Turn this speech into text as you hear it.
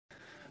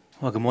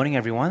Well, good morning,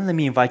 everyone. Let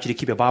me invite you to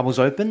keep your Bibles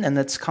open and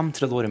let's come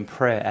to the Lord in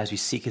prayer as we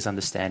seek His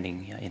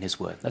understanding in His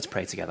Word. Let's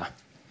pray together.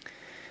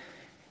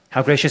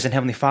 Our gracious and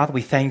Heavenly Father,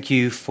 we thank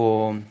you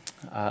for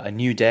a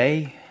new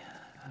day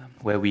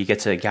where we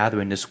get to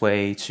gather in this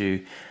way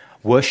to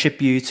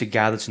worship you, to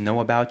gather to know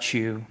about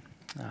you.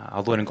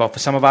 Our Lord and God, for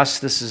some of us,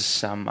 this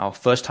is our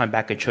first time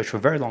back in church for a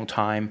very long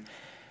time.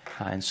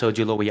 And so,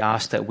 dear Lord, we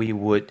ask that we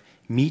would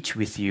meet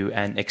with you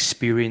and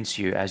experience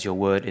you as your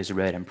Word is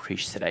read and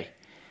preached today.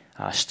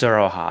 Stir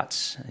our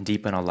hearts and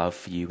deepen our love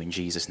for you in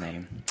Jesus'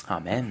 name.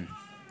 Amen.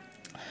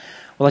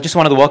 Well, I just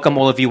wanted to welcome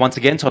all of you once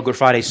again to our Good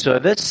Friday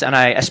service, and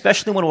I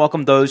especially want to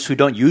welcome those who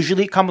don't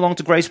usually come along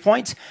to Grace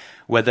Point,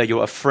 whether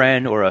you're a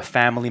friend or a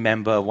family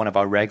member, one of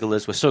our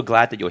regulars. We're so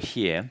glad that you're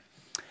here.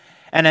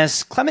 And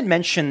as Clement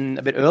mentioned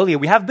a bit earlier,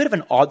 we have a bit of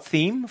an odd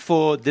theme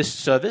for this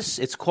service.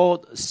 It's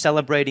called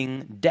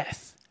Celebrating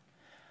Death.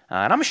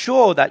 And I'm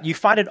sure that you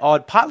find it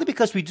odd, partly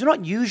because we do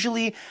not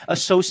usually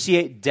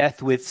associate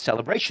death with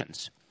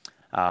celebrations.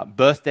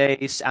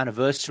 Birthdays,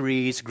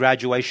 anniversaries,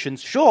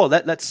 graduations, sure,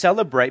 let's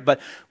celebrate. But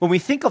when we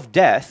think of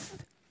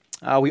death,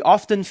 we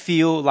often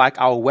feel like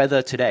our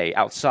weather today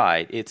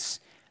outside.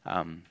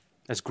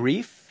 There's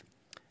grief,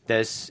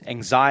 there's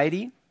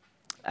anxiety,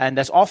 and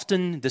there's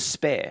often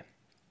despair.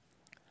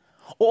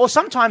 Or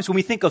sometimes when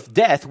we think of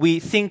death, we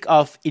think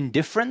of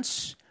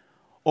indifference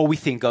or we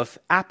think of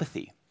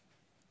apathy.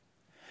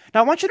 Now,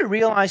 I want you to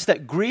realize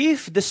that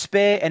grief,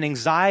 despair, and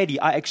anxiety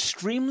are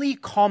extremely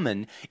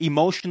common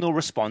emotional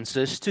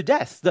responses to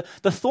death.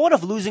 The thought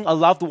of losing a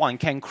loved one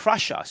can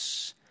crush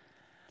us.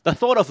 The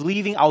thought of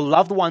leaving our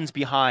loved ones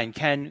behind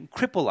can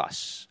cripple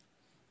us.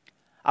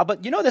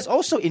 But there's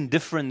also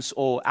indifference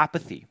or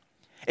apathy.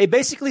 It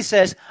basically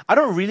says, I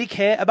don't really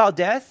care about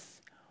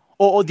death,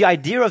 or the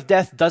idea of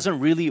death doesn't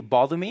really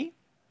bother me.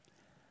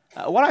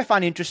 What I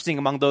find interesting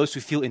among those who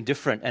feel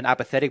indifferent and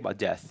apathetic about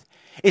death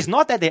is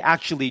not that they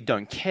actually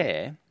don't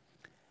care.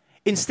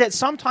 Instead,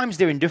 sometimes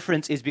their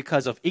indifference is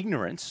because of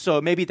ignorance,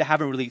 so maybe they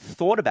haven't really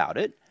thought about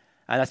it,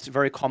 and that's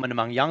very common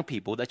among young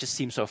people. That just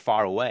seems so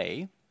far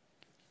away.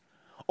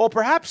 Or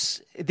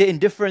perhaps their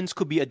indifference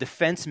could be a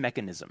defense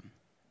mechanism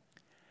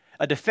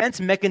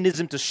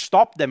to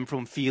stop them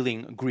from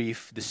feeling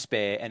grief,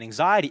 despair, and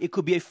anxiety. It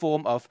could be a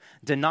form of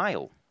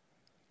denial.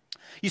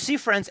 You see,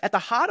 friends, at the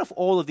heart of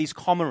all of these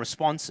common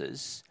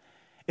responses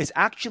is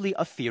actually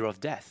a fear of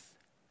death.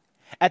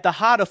 At the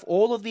heart of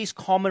all of these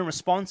common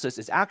responses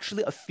is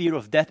actually a fear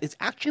of death. It's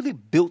actually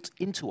built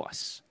into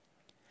us.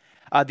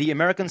 The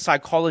American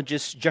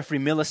psychologist Jeffrey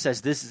Miller says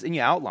this is in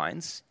your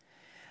outlines.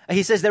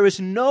 He says there is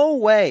no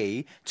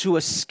way to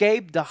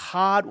escape the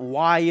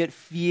hardwired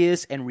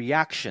fears and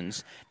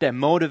reactions that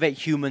motivate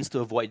humans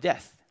to avoid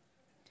death.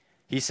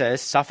 He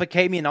says,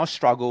 suffocate me and I'll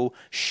struggle,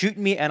 shoot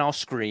me and I'll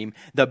scream.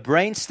 The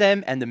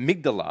brainstem and the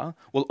amygdala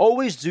will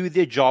always do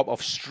their job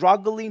of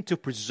struggling to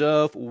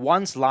preserve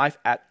one's life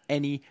at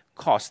any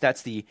cost.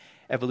 That's the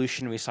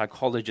evolutionary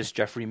psychologist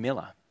Jeffrey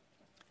Miller.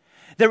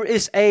 There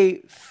is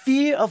a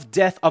fear of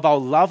death of our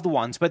loved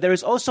ones, but there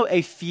is also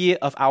a fear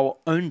of our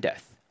own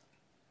death.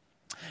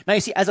 Now,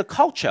 you see, as a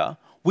culture,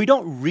 we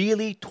don't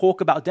really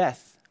talk about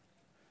death.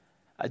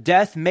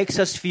 Death makes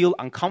us feel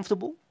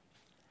uncomfortable.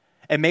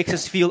 It makes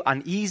us feel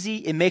uneasy.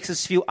 It makes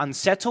us feel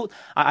unsettled.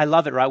 I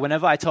love it, right?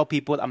 Whenever I tell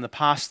people I'm the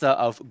pastor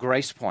of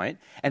Grace Point,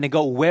 and they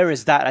go, where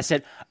is that? I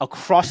said,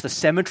 across the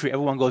cemetery.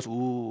 Everyone goes,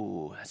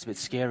 ooh, that's a bit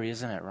scary,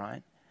 isn't it,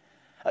 right?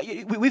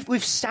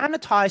 We've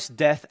sanitized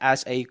death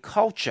as a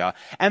culture,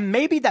 and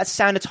maybe that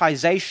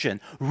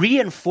sanitization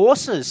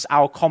reinforces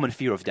our common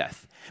fear of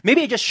death.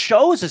 Maybe it just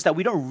shows us that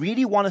we don't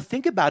really want to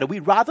think about it.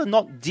 We'd rather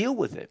not deal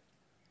with it.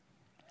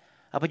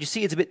 But you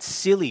see, it's a bit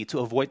silly to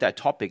avoid that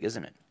topic,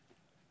 isn't it?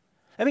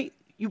 I mean,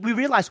 we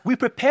realize we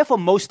prepare for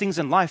most things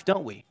in life,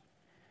 don't we?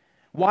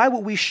 Why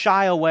would we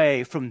shy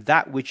away from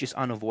that which is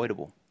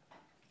unavoidable?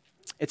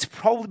 It's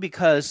probably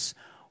because,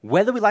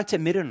 whether we like to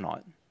admit it or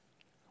not,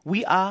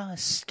 we are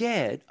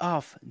scared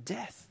of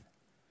death.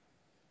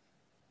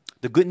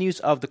 The good news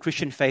of the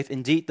Christian faith,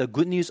 indeed, the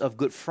good news of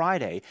Good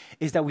Friday,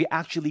 is that we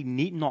actually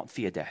need not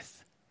fear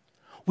death.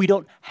 We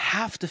don't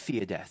have to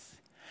fear death.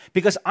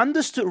 Because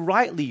understood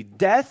rightly,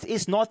 death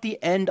is not the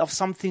end of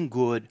something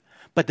good,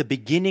 but the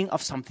beginning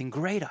of something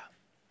greater.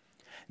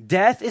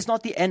 Death is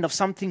not the end of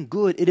something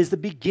good. It is the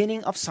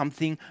beginning of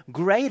something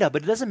greater.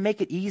 But it doesn't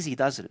make it easy,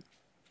 does it?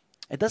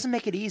 It doesn't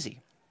make it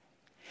easy.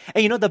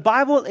 And the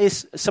Bible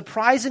is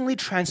surprisingly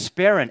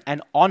transparent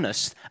and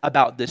honest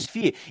about this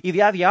fear. If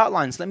you have your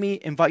outlines, let me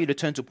invite you to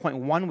turn to point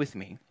 1 with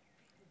me.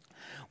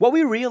 What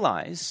we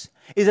realize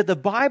is that the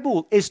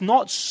Bible is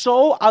not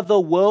so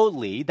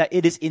otherworldly that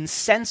it is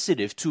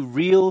insensitive to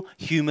real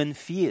human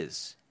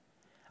fears.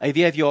 If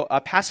you have your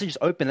passages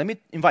open, let me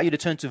invite you to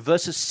turn to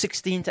verses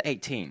 16 to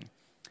 18.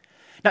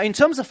 Now, in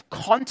terms of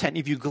content,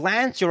 if you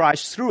glance your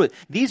eyes through it,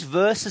 these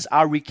verses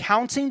are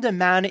recounting the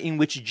manner in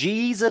which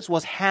Jesus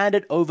was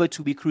handed over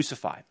to be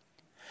crucified.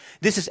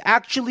 This is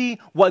actually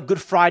what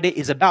Good Friday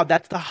is about.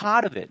 That's the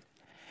heart of it.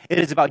 It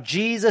is about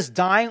Jesus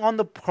dying on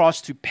the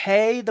cross to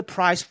pay the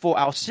price for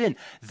our sin.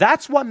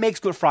 That's what makes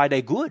Good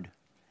Friday good.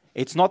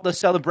 It's not the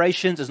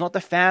celebrations, it's not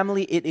the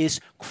family, it is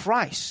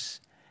Christ.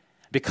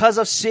 Because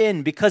of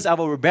sin, because of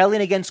our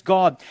rebellion against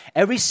God,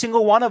 every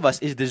single one of us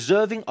is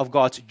deserving of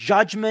God's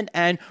judgment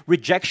and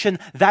rejection.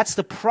 That's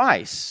the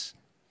price.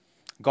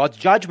 God's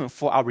judgment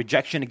for our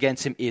rejection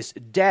against Him is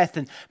death.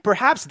 And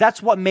perhaps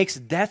that's what makes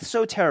death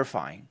so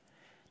terrifying,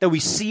 that we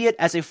see it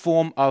as a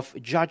form of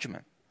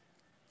judgment.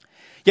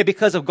 Yet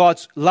because of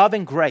God's love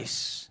and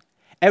grace,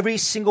 every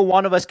single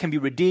one of us can be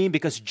redeemed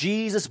because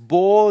Jesus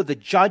bore the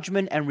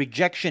judgment and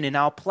rejection in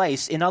our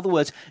place. In other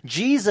words,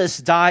 Jesus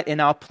died in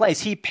our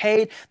place. He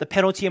paid the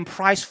penalty and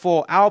price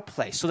for our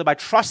place, so that by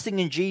trusting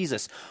in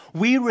Jesus,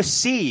 we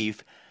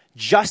receive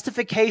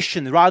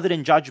justification rather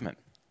than judgment.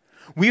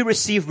 We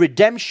receive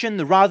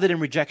redemption rather than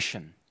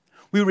rejection.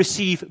 We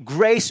receive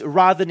grace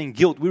rather than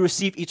guilt. We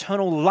receive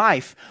eternal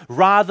life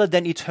rather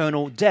than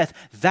eternal death.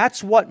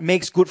 That's what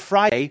makes Good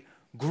Friday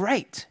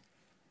great.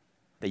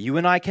 That you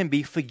and I can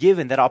be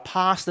forgiven, that our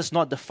past does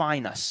not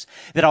define us,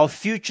 that our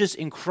futures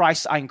in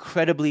Christ are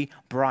incredibly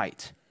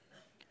bright.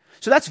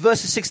 So that's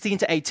verses 16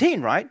 to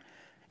 18, right?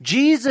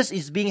 Jesus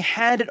is being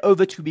handed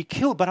over to be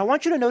killed. But I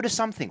want you to notice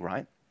something,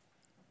 right?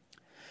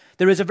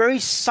 There is a very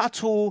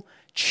subtle,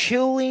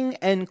 chilling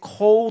and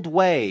cold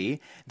way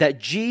that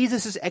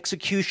Jesus'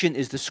 execution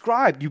is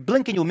described. You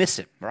blink and you'll miss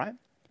it, right?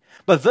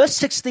 But verse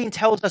 16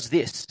 tells us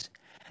this,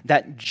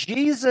 that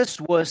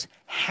Jesus was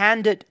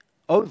handed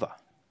over.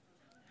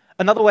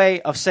 Another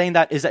way of saying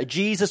that is that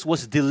Jesus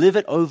was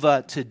delivered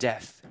over to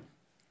death.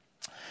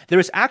 There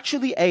is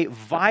actually a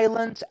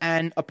violent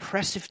and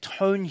oppressive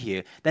tone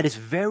here that is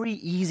very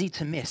easy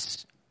to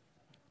miss.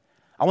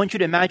 I want you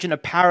to imagine a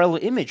parallel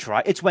image,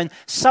 right? It's when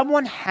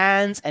someone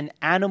hands an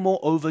animal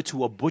over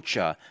to a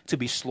butcher to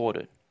be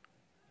slaughtered.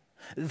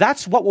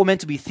 That's what we're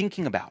meant to be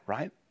thinking about,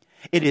 right?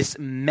 It is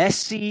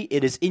messy,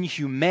 it is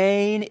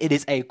inhumane, it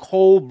is a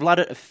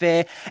cold-blooded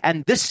affair.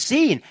 And this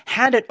scene,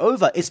 handed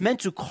over, is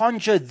meant to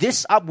conjure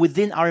this up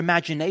within our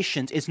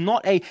imaginations. It's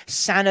not a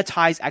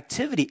sanitized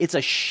activity. It's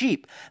a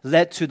sheep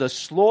led to the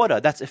slaughter.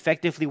 That's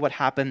effectively what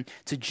happened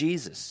to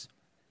Jesus.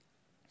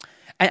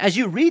 And as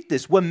you read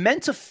this, we're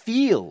meant to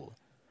feel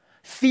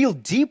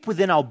deep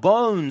within our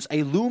bones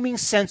a looming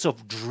sense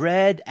of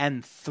dread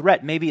and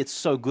threat. Maybe it's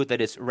so good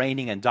that it's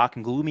raining and dark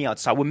and gloomy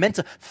outside. We're meant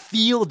to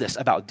feel this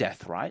about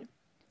death, right?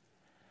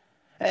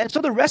 And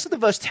so the rest of the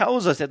verse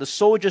tells us that the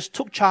soldiers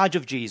took charge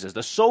of Jesus.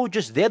 The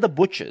soldiers, they're the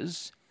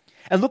butchers.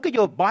 And look at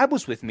your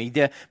Bibles with me.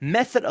 Their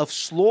method of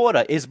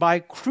slaughter is by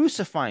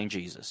crucifying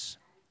Jesus.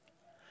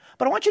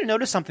 But I want you to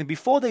notice something.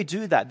 Before they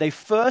do that, they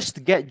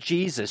first get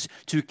Jesus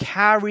to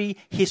carry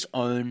his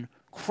own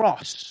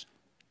cross.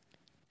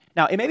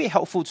 Now, it may be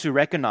helpful to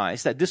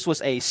recognize that this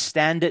was a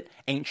standard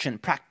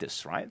ancient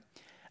practice, right?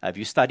 If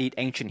you studied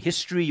ancient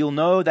history, you'll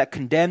know that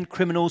condemned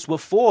criminals were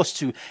forced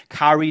to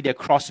carry their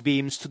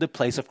crossbeams to the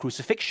place of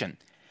crucifixion.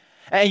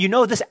 And you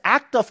know, this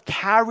act of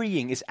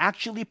carrying is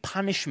actually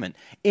punishment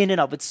in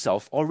and of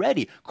itself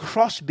already.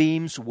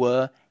 Crossbeams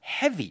were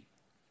heavy.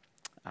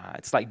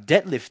 It's like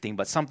deadlifting,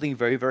 but something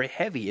very, very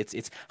heavy.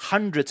 It's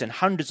hundreds and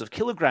hundreds of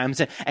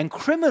kilograms. And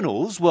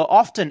criminals were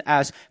often,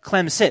 as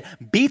Clem said,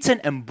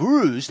 beaten and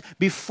bruised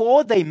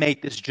before they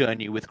made this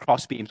journey with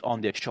crossbeams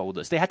on their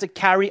shoulders. They had to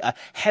carry a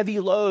heavy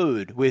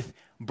load with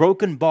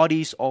broken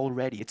bodies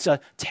already. It's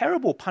a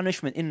terrible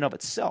punishment in and of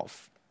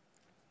itself.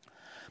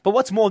 But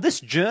what's more, this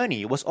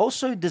journey was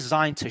also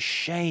designed to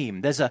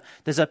shame. There's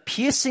a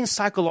piercing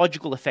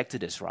psychological effect to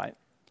this, right?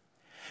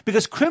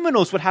 Because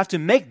criminals would have to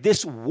make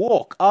this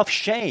walk of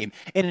shame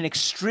in an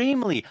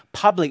extremely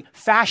public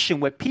fashion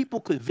where people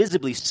could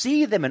visibly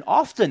see them. And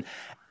often,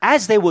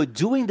 as they were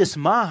doing this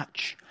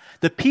march,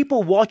 the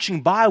people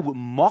watching by would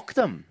mock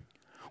them,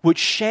 would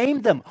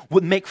shame them,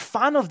 would make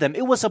fun of them.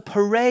 It was a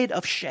parade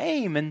of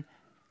shame. And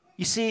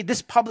you see,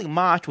 this public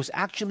march was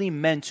actually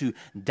meant to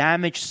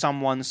damage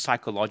someone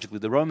psychologically.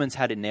 The Romans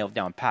had it nailed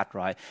down pat,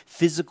 right?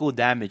 Physical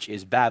damage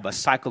is bad, but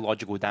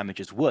psychological damage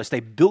is worse. They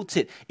built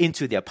it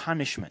into their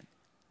punishment.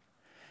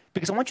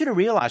 Because I want you to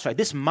realize, right,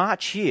 this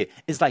march here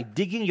is like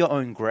digging your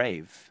own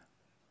grave.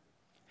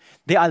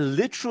 They are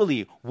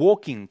literally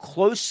walking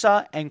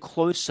closer and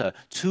closer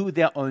to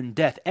their own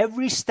death.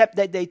 Every step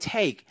that they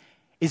take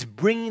is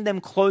bringing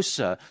them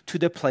closer to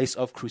the place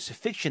of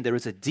crucifixion. There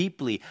is a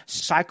deeply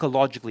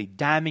psychologically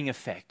damning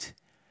effect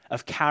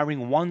of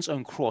carrying one's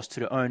own cross to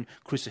their own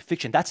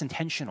crucifixion. That's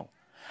intentional.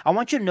 I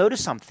want you to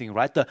notice something,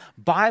 right? The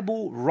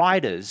Bible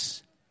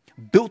writers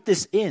built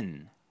this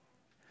in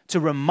to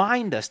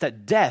remind us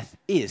that death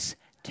is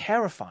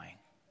terrifying.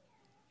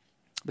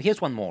 But here's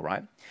one more,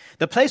 right?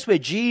 The place where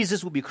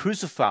Jesus will be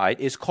crucified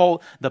is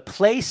called the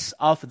place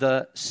of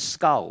the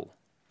skull.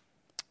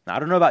 Now, I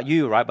don't know about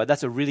you, right? But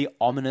that's a really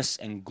ominous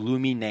and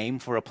gloomy name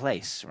for a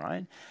place,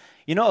 right?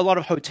 You know, a lot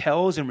of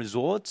hotels and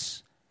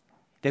resorts,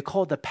 they're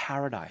called the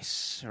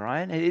Paradise,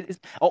 right?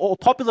 Or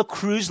popular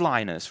cruise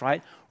liners,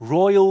 right?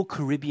 Royal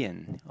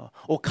Caribbean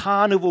or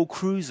Carnival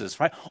Cruises,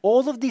 right?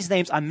 All of these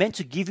names are meant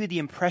to give you the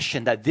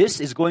impression that this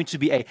is going to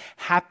be a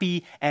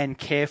happy and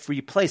carefree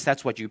place.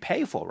 That's what you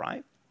pay for,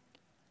 right?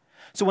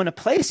 So when a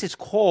place is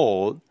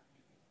called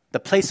the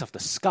place of the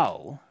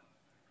skull,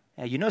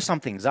 you know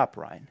something's up,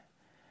 right?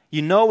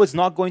 You know it's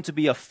not going to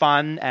be a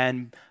fun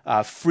and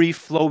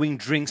free-flowing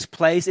drinks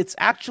place. It's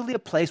actually a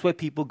place where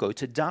people go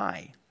to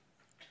die.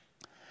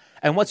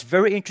 And what's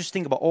very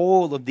interesting about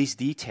all of these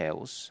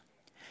details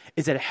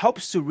is that it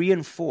helps to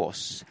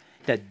reinforce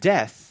that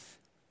death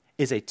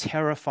is a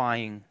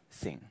terrifying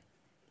thing.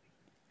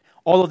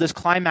 All of this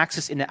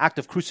climaxes in the act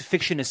of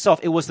crucifixion itself.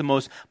 It was the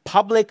most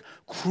public,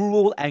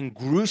 cruel, and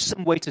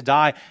gruesome way to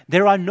die.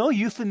 There are no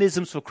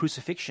euphemisms for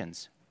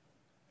crucifixions.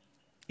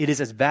 It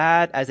is as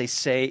bad as they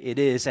say it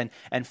is.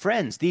 And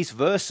friends, these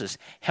verses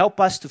help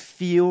us to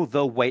feel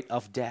the weight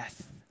of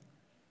death.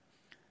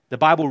 The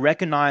Bible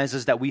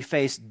recognizes that we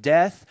face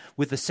death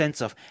with a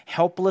sense of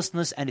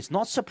helplessness, and it's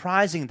not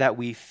surprising that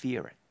we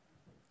fear it.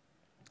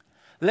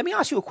 Let me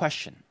ask you a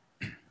question.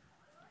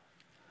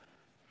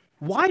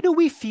 Why do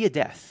we fear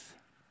death?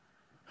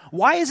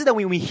 Why is it that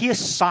when we hear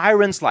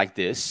sirens like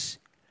this,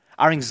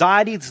 our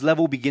anxiety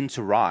level begins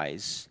to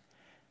rise?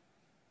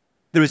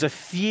 There is a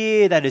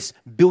fear that is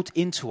built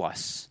into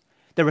us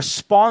that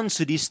responds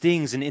to these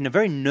things in a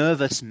very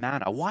nervous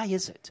manner. Why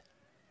is it?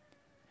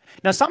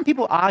 Now, some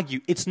people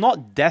argue it's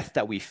not death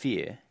that we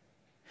fear.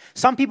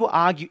 Some people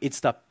argue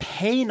it's the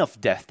pain of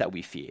death that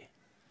we fear.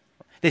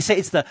 They say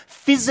it's the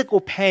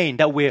physical pain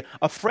that we're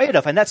afraid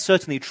of, and that's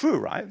certainly true,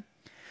 right?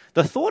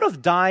 The thought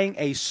of dying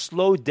a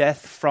slow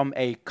death from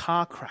a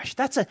car crash,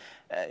 there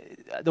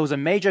was a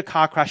major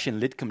car crash in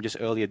Lidcombe just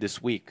earlier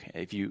this week,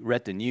 if you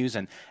read the news,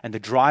 and the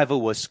driver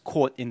was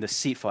caught in the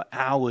seat for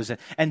hours.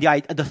 And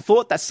the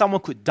thought that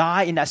someone could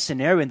die in that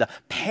scenario and the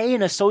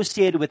pain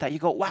associated with that, you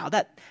go, wow,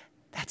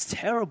 that's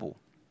terrible.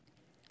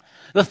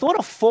 The thought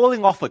of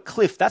falling off a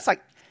cliff, that's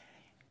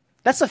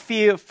a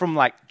fear from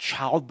like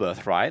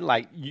childbirth, right?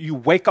 Like you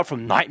wake up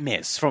from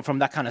nightmares from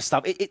that kind of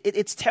stuff.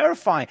 It's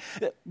terrifying.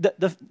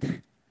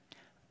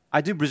 I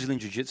do Brazilian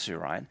Jiu-Jitsu,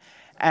 right?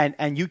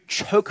 And you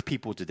choke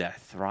people to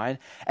death, right?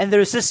 And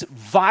there's this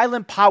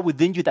violent part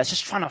within you that's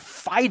just trying to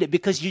fight it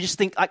because you just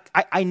think,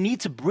 I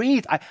need to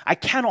breathe. I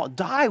cannot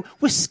die.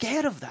 We're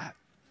scared of that.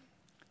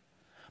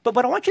 But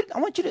I want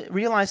you to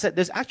realize that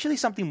there's actually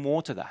something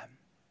more to that.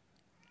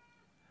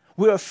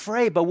 We're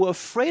afraid, but we're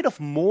afraid of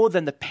more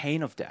than the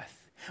pain of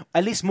death,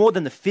 at least more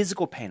than the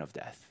physical pain of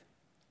death.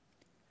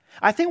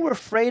 I think we're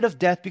afraid of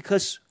death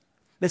because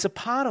there's a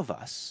part of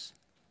us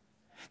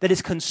that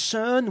is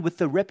concerned with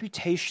the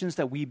reputations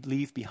that we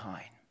leave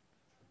behind.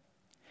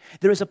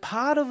 There is a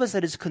part of us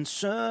that is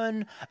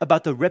concerned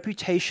about the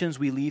reputations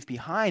we leave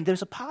behind.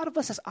 There's a part of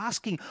us that's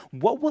asking,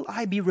 what will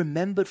I be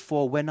remembered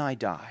for when I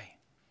die?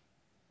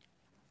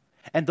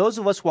 And those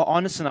of us who are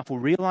honest enough will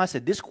realize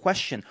that this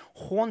question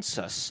haunts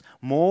us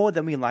more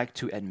than we like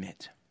to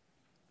admit.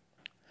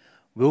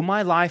 Will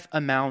my life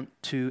amount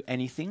to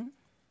anything?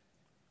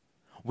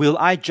 Will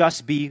I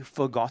just be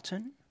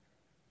forgotten?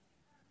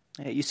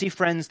 You see,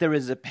 friends, there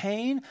is a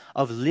pain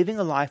of living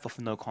a life of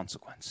no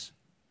consequence.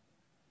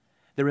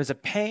 There is a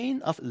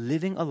pain of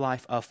living a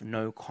life of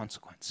no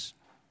consequence.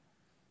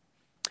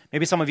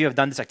 Maybe some of you have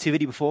done this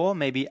activity before,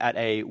 maybe at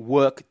a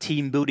work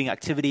team building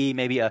activity,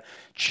 maybe a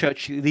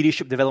church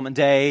leadership development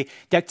day.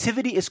 The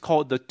activity is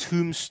called the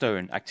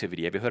tombstone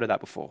activity. Have you heard of that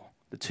before?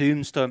 The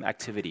tombstone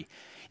activity.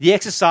 The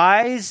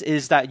exercise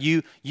is that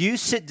you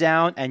sit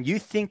down and you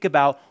think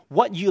about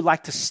what you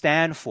like to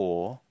stand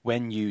for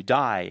when you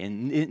die.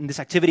 In this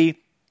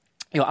activity,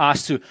 you're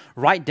asked to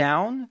write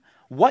down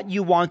what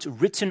you want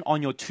written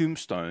on your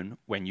tombstone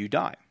when you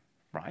die,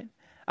 right?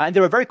 And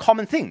there are very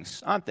common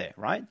things, aren't there,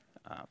 right?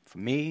 For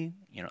me,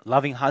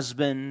 loving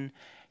husband,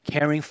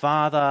 caring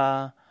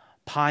father,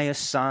 pious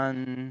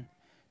son,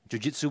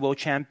 Jiu-Jitsu world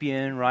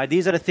champion, right?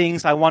 These are the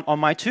things I want on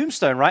my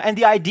tombstone, right? And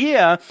the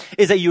idea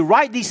is that you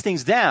write these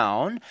things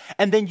down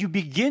and then you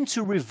begin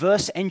to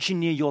reverse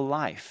engineer your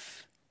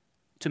life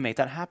to make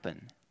that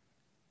happen.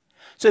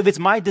 So if it's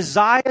my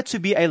desire to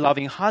be a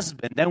loving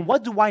husband, then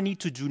what do I need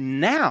to do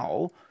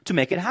now to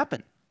make it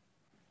happen?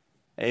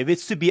 If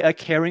it's to be a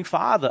caring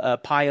father, a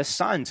pious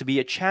son, to be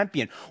a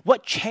champion,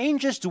 what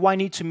changes do I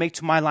need to make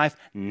to my life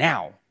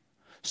now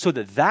so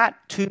that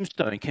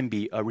tombstone can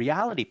be a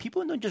reality?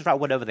 People don't just write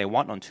whatever they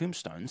want on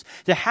tombstones.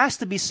 There has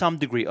to be some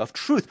degree of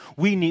truth.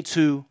 We need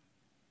to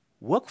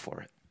work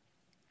for it.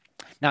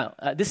 Now,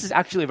 this is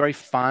actually a very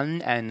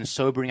fun and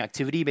sobering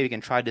activity. Maybe you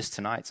can try this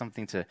tonight,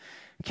 something to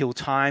kill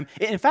time.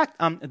 In fact,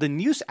 the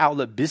news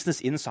outlet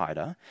Business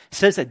Insider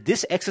says that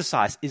this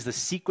exercise is the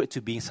secret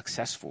to being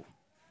successful.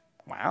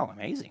 Wow,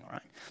 amazing,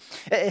 right?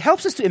 It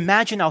helps us to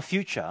imagine our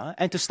future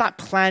and to start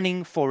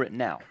planning for it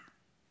now.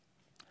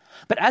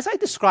 But as I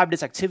describe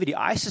this activity,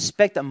 I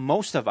suspect that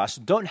most of us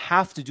don't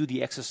have to do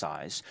the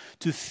exercise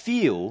to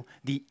feel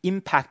the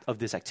impact of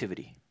this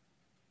activity.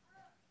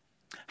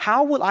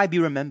 How will I be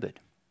remembered?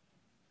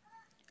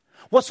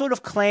 What sort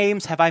of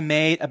claims have I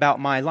made about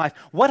my life?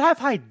 What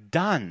have I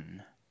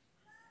done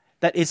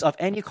that is of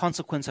any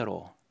consequence at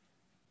all?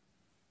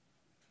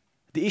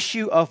 The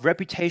issue of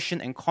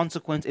reputation and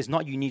consequence is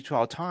not unique to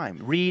our time.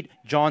 Read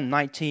John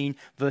 19,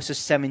 verses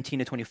 17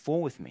 to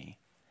 24 with me.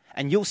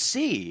 And you'll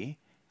see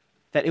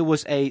that it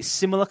was a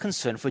similar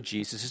concern for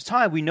Jesus'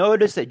 time. We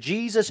notice that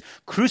Jesus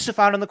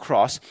crucified on the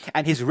cross,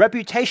 and his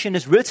reputation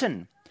is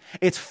written.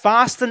 It's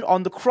fastened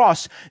on the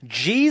cross.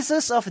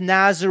 Jesus of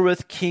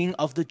Nazareth, King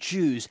of the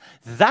Jews.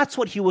 That's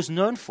what he was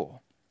known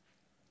for.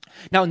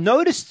 Now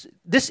notice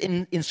this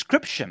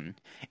inscription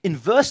in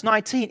verse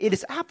 19. It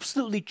is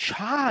absolutely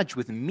charged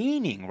with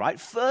meaning, right?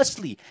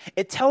 Firstly,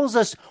 it tells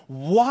us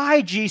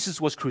why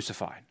Jesus was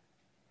crucified.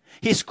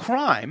 His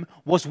crime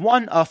was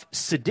one of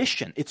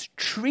sedition. It's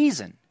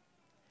treason.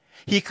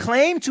 He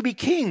claimed to be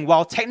king,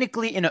 while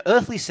technically, in an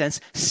earthly sense,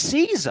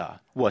 Caesar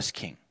was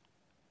king.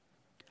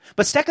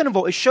 But second of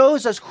all, it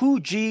shows us who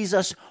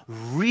Jesus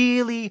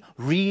really,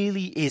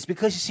 really is.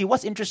 Because you see,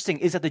 what's interesting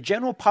is that the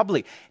general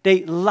public,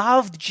 they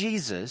loved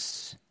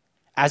Jesus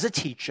as a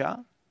teacher,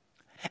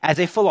 as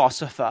a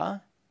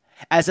philosopher,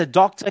 as a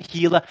doctor,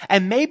 healer,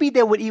 and maybe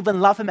they would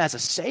even love him as a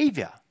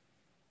savior.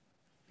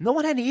 No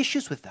one had any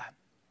issues with that.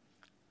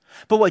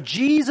 But what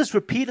Jesus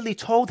repeatedly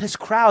told his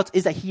crowds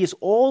is that he is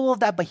all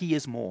of that, but he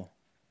is more.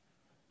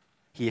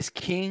 He is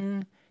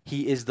king.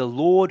 He is the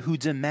Lord who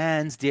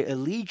demands their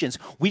allegiance.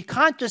 We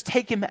can't just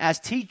take him as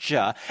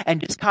teacher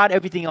and discard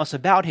everything else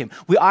about him.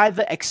 We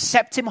either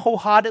accept him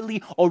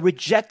wholeheartedly or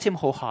reject him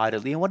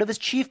wholeheartedly. And one of his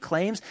chief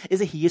claims is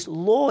that he is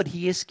Lord,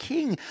 he is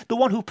king, the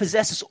one who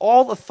possesses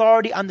all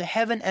authority under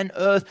heaven and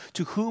earth,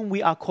 to whom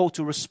we are called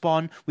to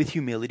respond with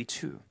humility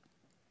too.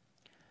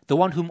 The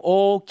one whom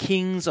all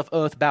kings of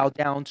earth bow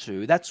down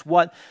to. That's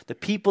what the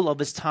people of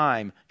his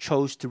time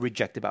chose to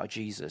reject about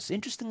Jesus.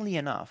 Interestingly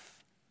enough,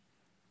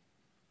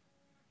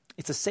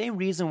 it's the same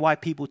reason why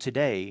people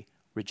today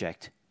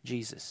reject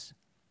Jesus.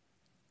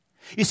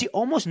 You see,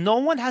 almost no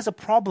one has a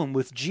problem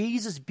with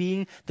Jesus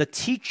being the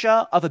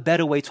teacher of a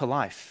better way to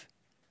life.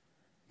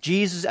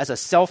 Jesus as a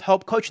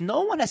self-help coach,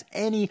 no one has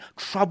any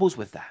troubles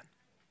with that.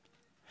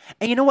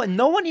 And you know what?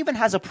 No one even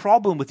has a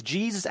problem with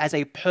Jesus as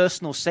a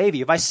personal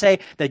savior. If I say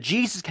that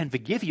Jesus can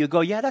forgive you, you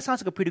go, yeah, that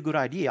sounds like a pretty good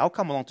idea. I'll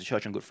come along to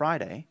church on Good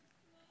Friday.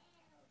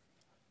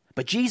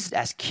 But Jesus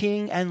as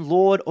King and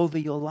Lord over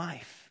your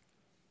life.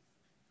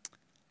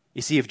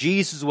 You see, if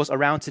Jesus was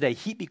around today,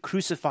 he'd be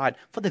crucified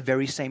for the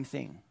very same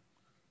thing.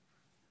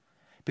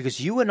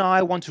 Because you and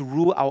I want to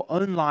rule our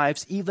own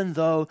lives even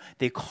though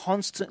they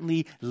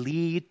constantly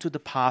lead to the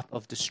path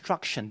of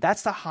destruction.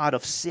 That's the heart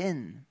of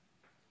sin.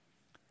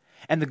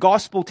 And the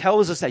gospel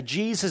tells us that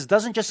Jesus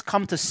doesn't just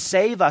come to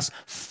save us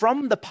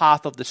from the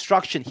path of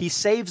destruction. He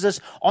saves us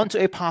onto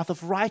a path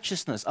of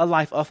righteousness, a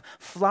life of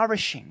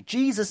flourishing.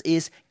 Jesus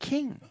is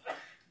King.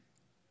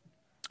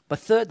 But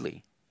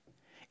thirdly,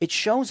 it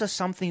shows us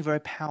something very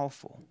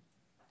powerful.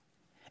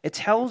 It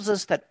tells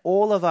us that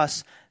all of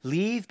us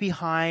leave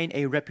behind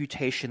a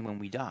reputation when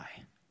we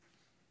die.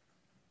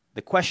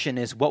 The question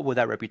is, what will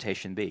that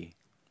reputation be?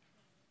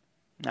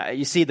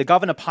 You see, the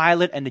governor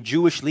Pilate and the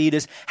Jewish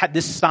leaders had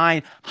this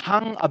sign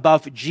hung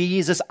above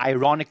Jesus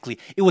ironically.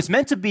 It was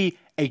meant to be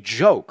a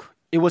joke.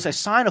 It was a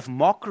sign of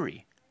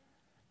mockery.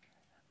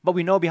 But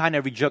we know behind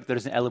every joke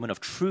there's an element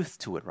of truth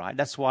to it, right?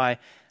 That's why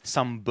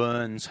some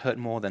burns hurt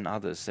more than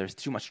others. There's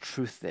too much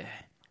truth there.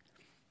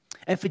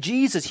 And for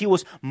Jesus, he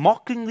was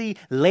mockingly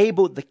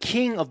labeled the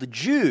King of the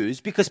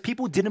Jews because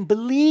people didn't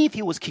believe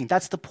he was king.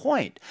 That's the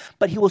point.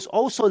 But he was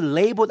also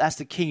labeled as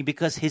the king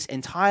because his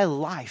entire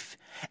life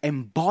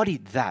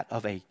embodied that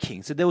of a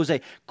king. So there was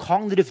a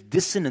cognitive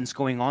dissonance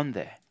going on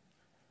there.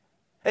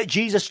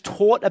 Jesus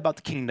taught about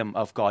the kingdom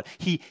of God.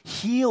 He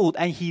healed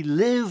and he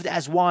lived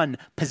as one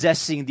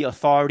possessing the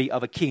authority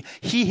of a king.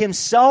 He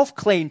himself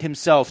claimed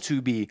himself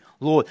to be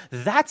Lord.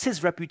 That's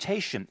his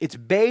reputation. It's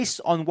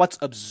based on what's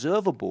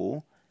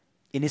observable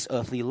in his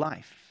earthly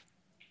life.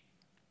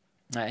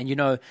 And you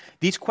know,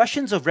 these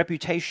questions of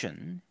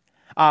reputation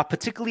are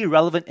particularly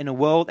relevant in a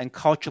world and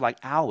culture like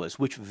ours,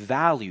 which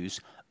values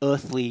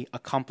earthly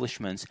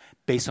accomplishments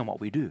based on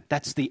what we do.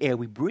 That's the air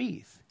we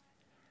breathe.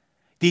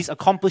 These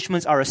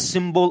accomplishments are a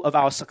symbol of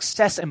our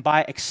success, and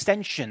by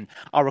extension,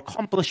 our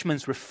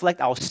accomplishments reflect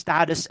our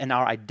status and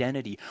our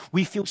identity.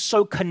 We feel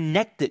so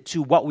connected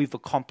to what we've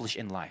accomplished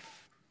in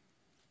life.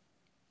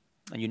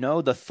 And you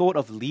know, the thought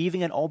of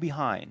leaving it all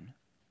behind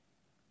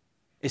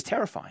is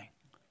terrifying.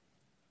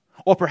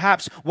 Or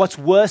perhaps what's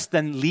worse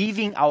than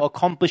leaving our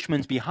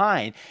accomplishments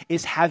behind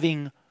is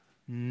having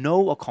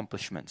no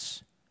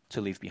accomplishments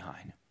to leave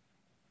behind.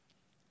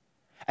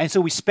 And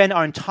so we spend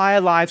our entire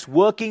lives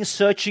working,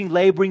 searching,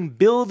 laboring,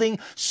 building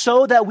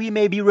so that we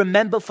may be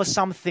remembered for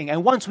something.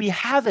 And once we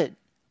have it,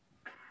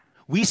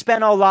 we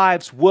spend our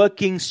lives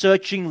working,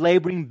 searching,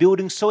 laboring,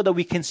 building so that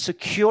we can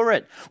secure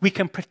it, we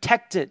can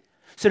protect it,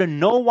 so that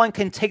no one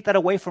can take that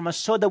away from us,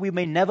 so that we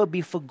may never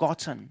be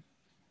forgotten.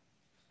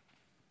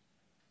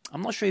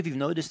 I'm not sure if you've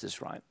noticed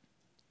this, right?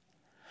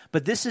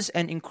 But this is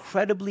an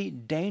incredibly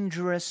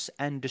dangerous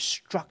and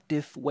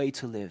destructive way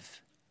to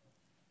live.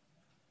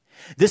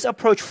 This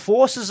approach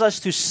forces us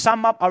to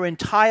sum up our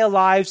entire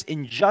lives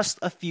in just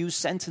a few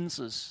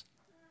sentences.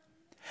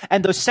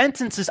 And those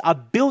sentences are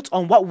built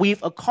on what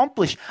we've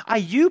accomplished. Are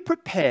you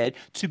prepared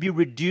to be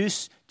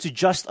reduced to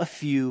just a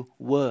few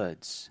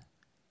words?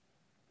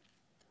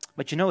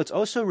 But it's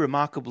also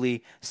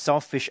remarkably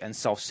selfish and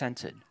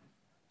self-centered.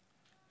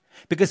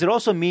 Because it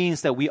also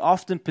means that we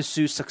often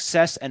pursue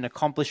success and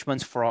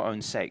accomplishments for our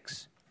own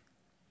sakes.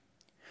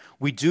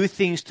 We do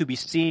things to be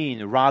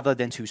seen rather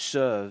than to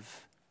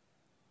serve.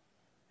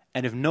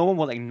 And if no one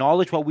will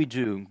acknowledge what we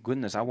do,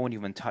 goodness, I won't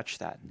even touch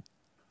that.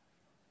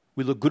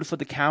 We look good for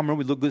the camera,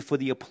 we look good for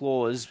the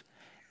applause.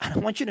 And I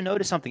want you to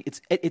notice something.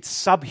 It's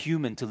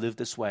subhuman to live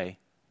this way.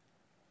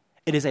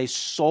 It is a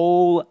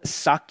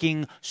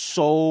soul-sucking,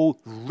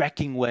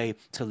 soul-wrecking way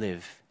to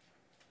live.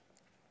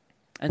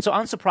 And so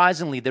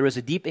unsurprisingly, there is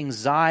a deep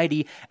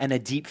anxiety and a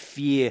deep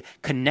fear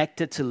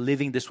connected to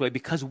living this way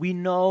because we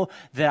know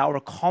that our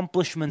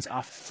accomplishments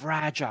are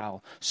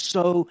fragile,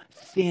 so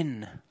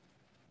thin.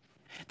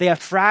 They are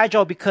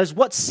fragile because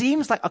what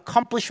seems like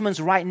accomplishments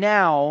right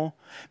now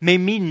may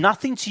mean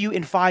nothing to you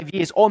in 5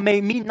 years or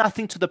may mean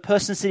nothing to the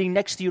person sitting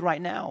next to you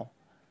right now.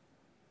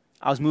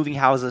 I was moving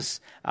houses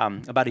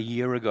about a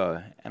year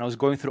ago, and I was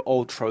going through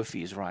old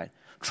trophies, right?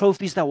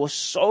 Trophies that I was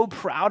so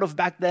proud of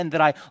back then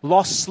that I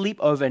lost sleep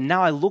over, and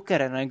now I look at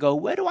it and I go,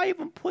 where do I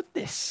even put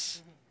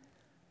this?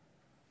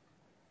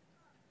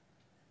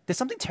 There's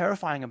something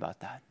terrifying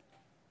about that.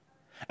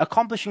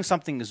 Accomplishing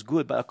something is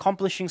good, but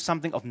accomplishing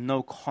something of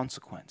no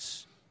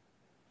consequence.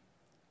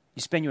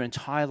 You spend your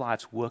entire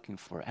lives working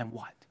for it, and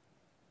what?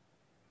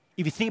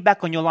 If you think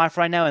back on your life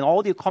right now and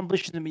all the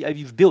accomplishments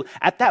you've built,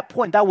 at that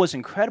point, that was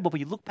incredible, but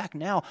you look back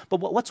now, but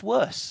what's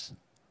worse?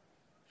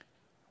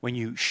 When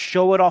you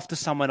show it off to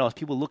someone else,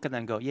 people look at them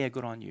and go, yeah,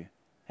 good on you,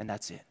 and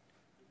that's it.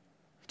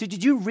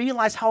 Did you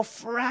realize how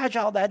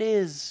fragile that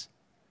is?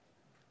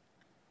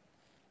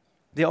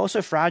 They're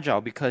also fragile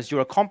because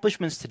your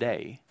accomplishments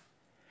today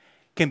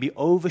can be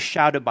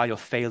overshadowed by your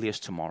failures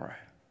tomorrow.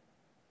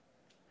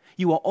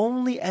 You are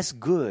only as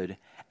good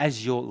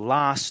as your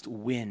last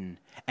win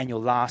and your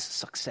last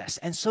success.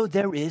 And so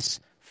there is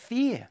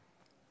fear.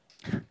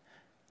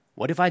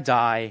 What if I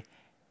die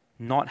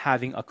not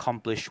having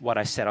accomplished what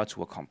I set out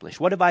to accomplish?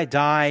 What if I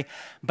die,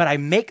 but I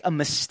make a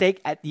mistake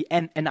at the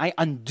end and I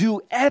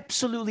undo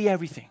absolutely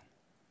everything?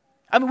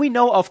 I mean, we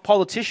know of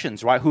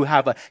politicians, right, who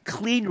have a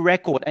clean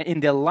record in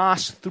their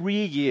last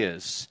 3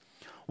 years.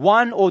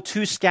 1 or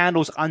 2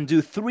 scandals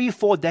undo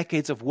 3-4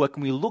 decades of work,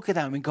 and we look at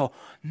that and we go,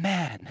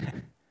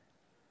 man,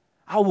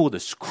 our world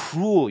is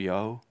cruel,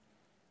 yo.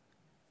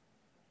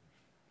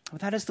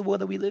 But that is the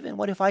world that we live in.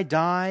 What if I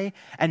die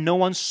and no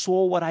one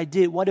saw what I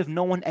did? What if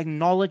no one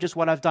acknowledges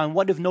what I've done?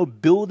 What if no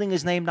building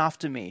is named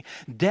after me?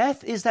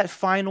 Death is that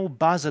final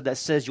buzzer that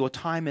says your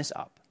time is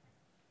up.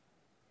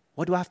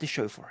 What do I have to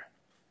show for it?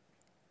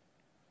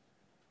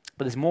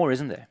 But there's more,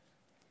 isn't there?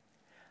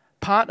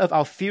 Part of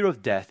our fear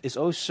of death is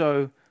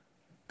also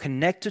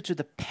connected to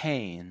the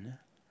pain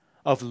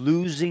of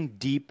losing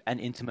deep and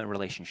intimate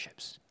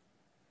relationships.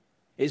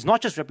 It's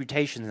not just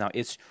reputations now,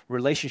 it's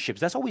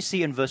relationships. That's what we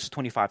see in verses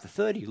 25 to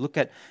 30. Look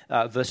at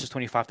verses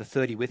 25 to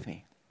 30 with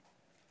me.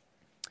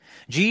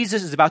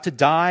 Jesus is about to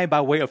die by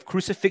way of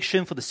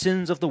crucifixion for the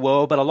sins of the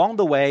world, but along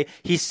the way,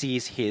 he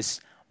sees his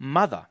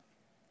mother.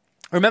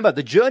 Remember,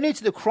 the journey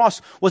to the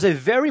cross was a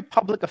very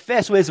public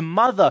affair, so his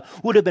mother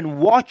would have been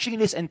watching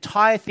this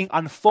entire thing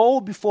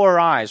unfold before her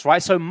eyes,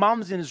 right? So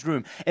mom's in his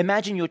room.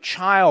 Imagine your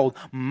child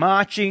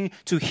marching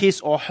to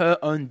his or her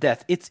own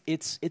death. It's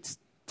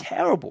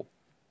terrible.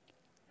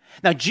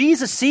 Now,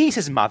 Jesus sees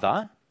his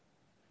mother,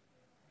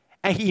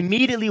 and he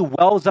immediately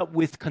wells up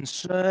with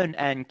concern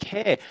and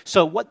care.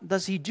 So what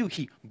does he do?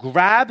 He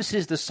grabs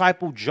his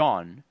disciple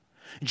John.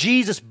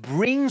 Jesus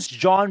brings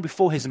John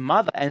before his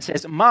mother and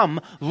says,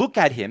 Mom, look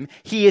at him.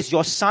 He is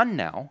your son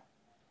now.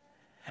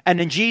 And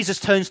then Jesus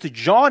turns to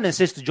John and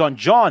says to John,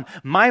 John,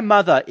 my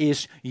mother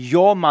is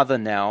your mother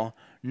now.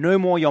 No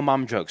more your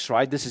mom jokes,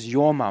 right? This is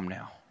your mom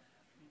now.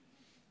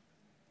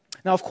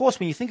 Now, of course,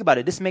 when you think about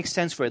it, this makes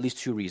sense for at least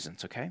 2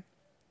 reasons, okay?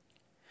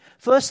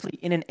 Firstly,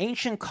 in an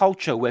ancient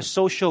culture where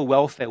social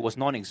welfare was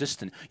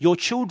non-existent, your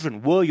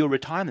children were your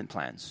retirement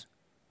plans.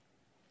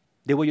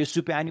 They were your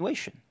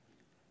superannuation.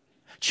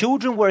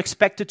 Children were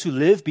expected to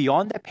live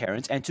beyond their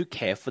parents and to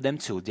care for them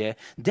till their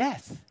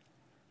death.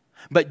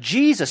 But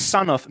Jesus,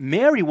 son of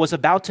Mary, was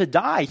about to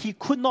die. He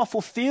could not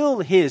fulfill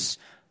his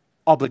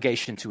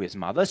obligation to his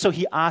mother, so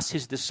he asked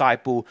his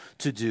disciple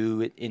to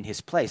do it in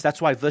his place.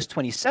 That's why verse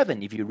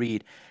 27, if you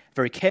read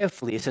very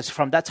carefully, it says,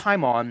 from that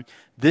time on,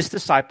 this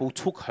disciple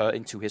took her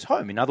into his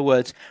home. In other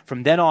words,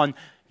 from then on,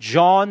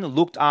 John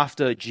looked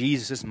after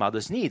Jesus'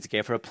 mother's needs,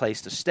 gave her a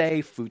place to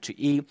stay, food to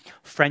eat,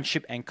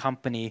 friendship and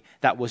company.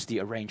 That was the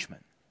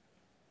arrangement.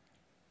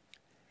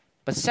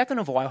 But second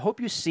of all, I hope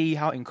you see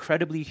how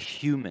incredibly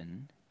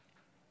human,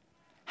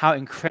 how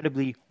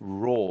incredibly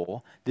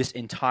raw this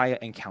entire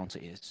encounter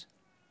is.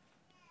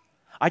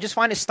 I just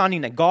find it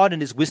stunning that God in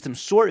his wisdom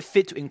saw it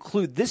fit to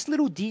include this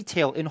little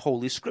detail in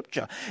Holy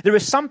Scripture. There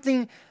is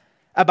something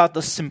about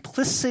the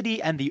simplicity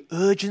and the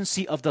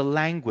urgency of the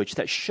language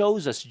that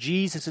shows us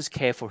Jesus'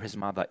 care for his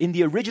mother. In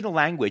the original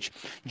language,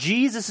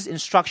 Jesus'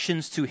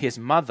 instructions to his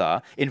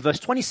mother in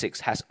verse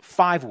 26 has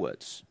 5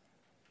 words.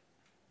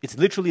 It's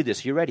literally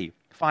this. You ready?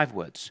 5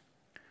 words.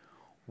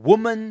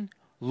 Woman,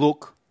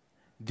 look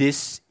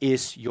 "This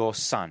is your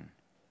son."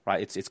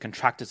 Right? It's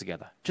contracted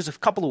together. Just a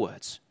couple of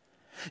words.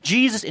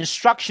 Jesus'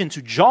 instruction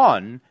to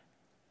John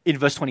in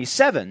verse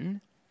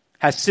 27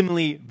 has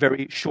similarly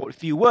very short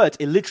few words.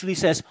 It literally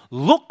says,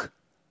 "Look,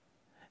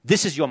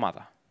 this is your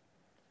mother."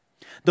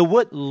 The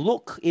word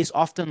 "look" is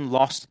often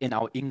lost in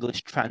our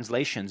English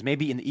translations.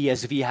 Maybe in the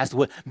ESV it has the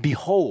word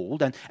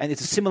 "behold," and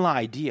it's a similar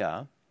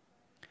idea.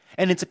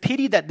 And it's a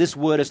pity that this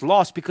word is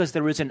lost because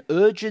there is an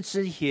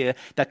urgency here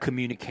that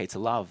communicates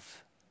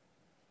love.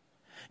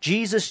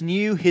 Jesus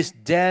knew his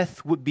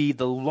death would be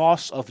the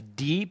loss of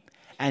deep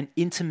and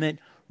intimate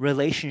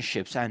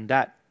relationships, and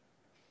that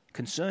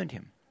concerned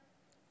him.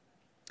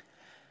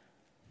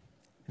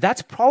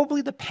 That's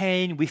probably the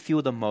pain we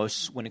feel the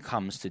most when it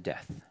comes to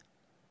death.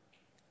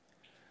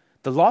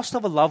 The loss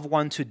of a loved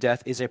one to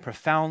death is a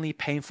profoundly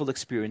painful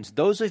experience.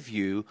 Those of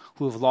you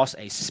who have lost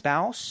a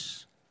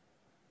spouse,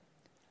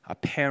 a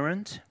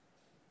parent,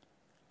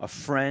 a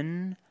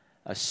friend,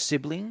 a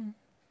sibling,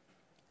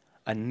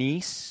 a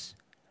niece,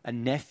 a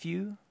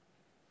nephew,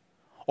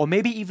 or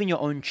maybe even your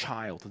own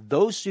child,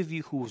 those of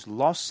you who have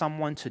lost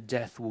someone to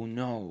death will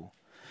know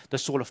the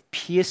sort of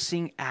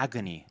piercing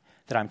agony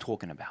that I'm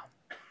talking about.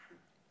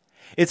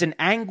 It's an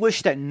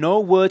anguish that no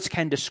words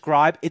can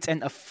describe. It's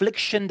an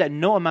affliction that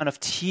no amount of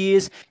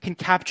tears can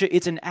capture.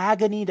 It's an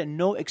agony that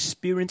no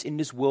experience in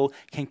this world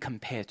can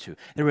compare to.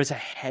 There is a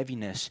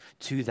heaviness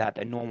to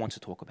that no one wants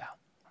to talk about.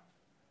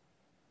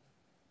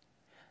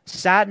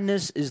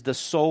 Sadness is the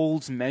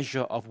soul's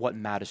measure of what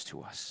matters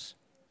to us.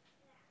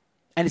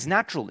 And it's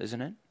natural,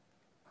 isn't it?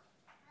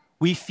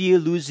 We fear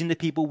losing the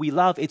people we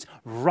love. It's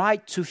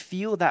right to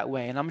feel that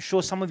way. And I'm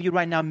sure some of you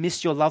right now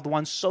miss your loved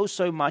ones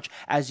so much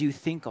as you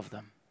think of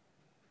them.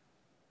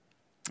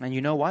 And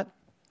you know what?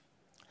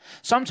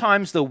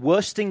 Sometimes the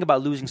worst thing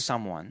about losing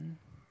someone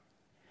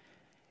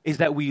is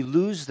that we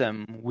lose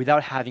them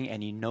without having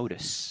any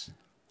notice.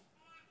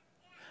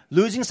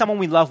 Losing someone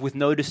we love with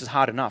notice is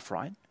hard enough,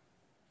 right?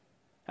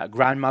 A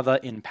grandmother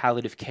in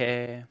palliative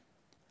care,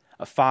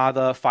 a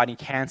father fighting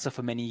cancer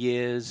for many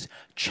years,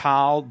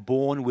 child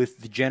born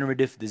with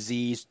degenerative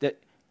disease. That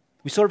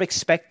we sort of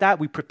expect that.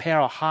 We prepare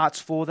our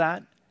hearts for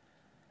that.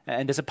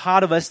 And there's a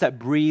part of us that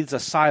breathes a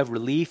sigh of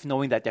relief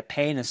knowing that their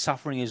pain and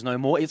suffering is no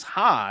more. It's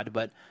hard,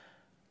 but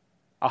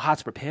our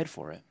heart's prepared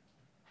for it.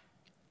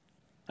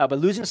 But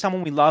losing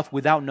someone we love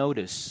without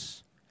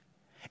notice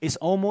is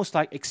almost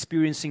like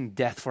experiencing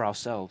death for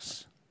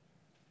ourselves.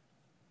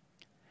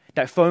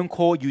 That phone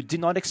call you did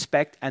not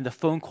expect and the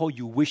phone call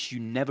you wish you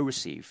never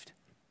received.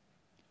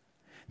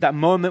 That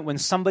moment when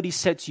somebody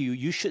said to you,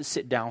 "You should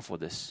sit down for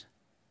this."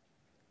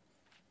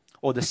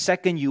 Or the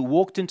second you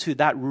walked into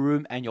that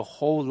room and your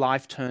whole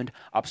life turned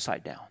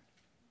upside down.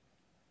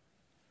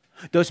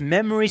 Those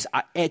memories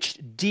are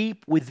etched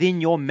deep within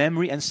your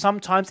memory, and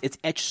sometimes it's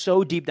etched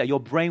so deep that your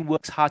brain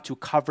works hard to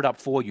cover it up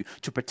for you,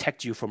 to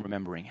protect you from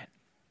remembering it.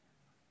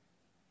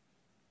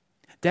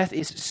 Death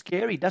is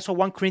scary. That's what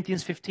 1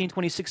 Corinthians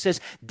 15:26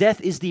 says.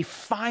 Death is the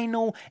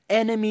final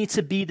enemy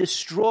to be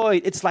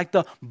destroyed. It's like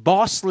the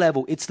boss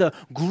level. It's the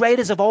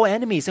greatest of all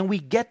enemies, and we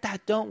get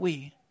that, don't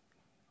we?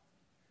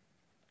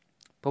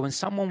 But when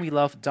someone we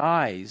love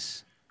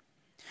dies,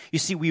 you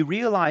see, we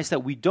realize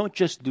that we don't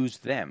just lose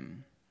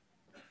them.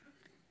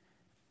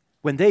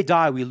 When they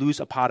die, we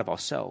lose a part of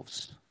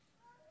ourselves.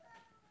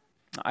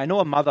 I know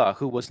a mother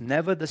who was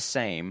never the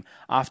same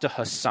after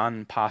her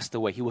son passed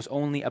away. He was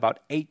only about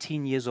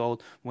 18 years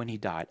old when he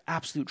died.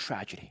 Absolute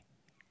tragedy.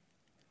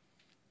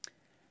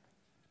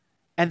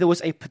 And there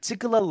was a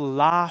particular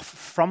laugh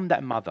from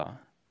that mother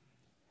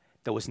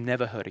that was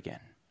never heard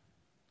again.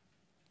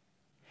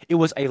 It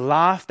was a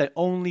laugh that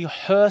only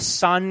her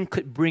son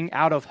could bring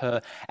out of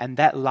her, and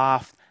that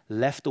laugh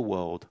left the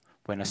world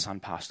when her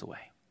son passed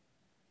away.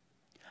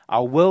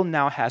 Our world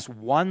now has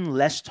one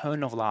less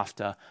tone of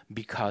laughter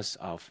because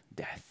of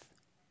death.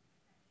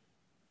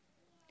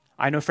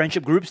 I know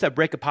friendship groups that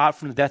break apart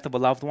from the death of a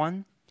loved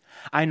one.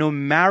 I know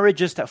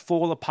marriages that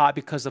fall apart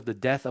because of the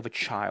death of a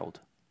child.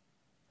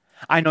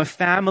 I know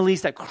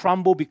families that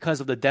crumble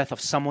because of the death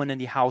of someone in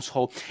the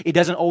household. It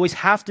doesn't always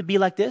have to be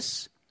like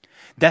this.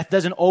 Death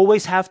doesn't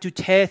always have to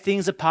tear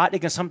things apart. It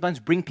can sometimes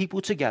bring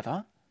people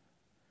together.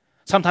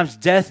 Sometimes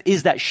death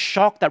is that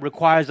shock that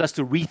requires us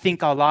to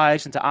rethink our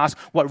lives and to ask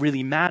what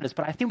really matters.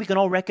 But I think we can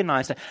all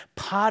recognize that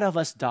part of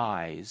us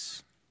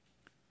dies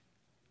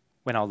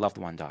when our loved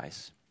one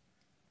dies.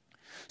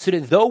 So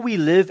that though we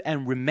live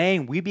and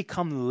remain, we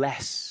become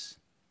less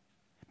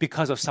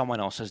because of someone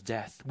else's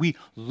death. We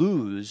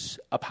lose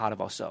a part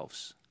of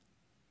ourselves.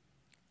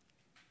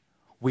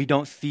 We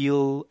don't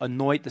feel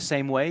annoyed the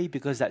same way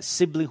because that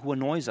sibling who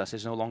annoys us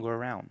is no longer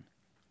around.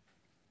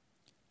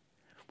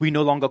 We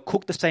no longer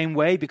cook the same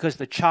way because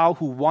the child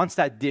who wants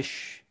that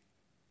dish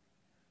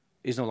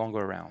is no longer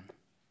around.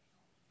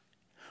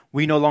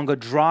 We no longer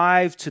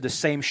drive to the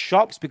same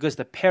shops because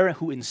the parent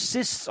who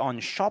insists on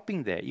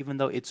shopping there, even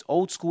though it's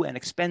old school and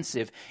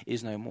expensive,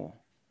 is no more.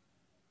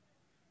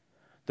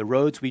 The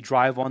roads we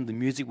drive on, the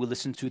music we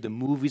listen to, the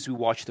movies we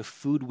watch, the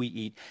food we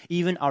eat,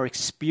 even our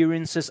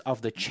experiences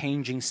of the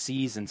changing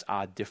seasons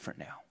are different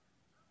now.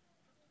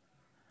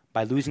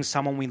 By losing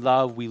someone we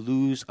love, we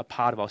lose a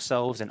part of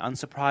ourselves, and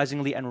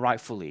unsurprisingly and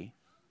rightfully,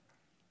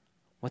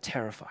 we're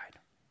terrified.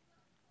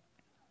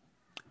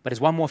 But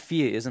there's one more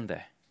fear, isn't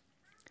there?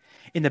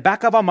 In the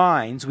back of our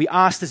minds, we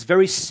ask this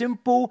very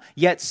simple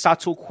yet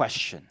subtle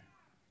question.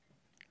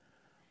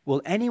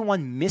 Will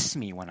anyone miss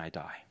me when I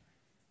die?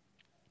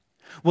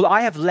 Will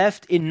I have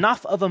left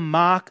enough of a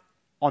mark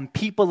on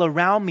people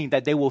around me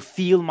that they will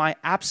feel my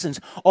absence?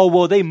 Or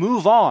will they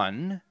move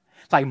on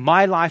like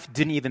my life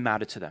didn't even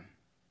matter to them?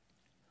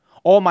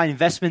 All my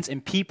investments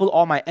in people,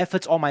 all my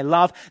efforts, all my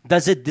love,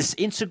 does it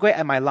disintegrate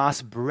at my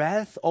last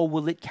breath, or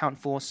will it count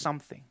for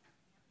something?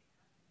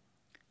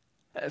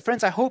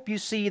 Friends, I hope you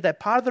see that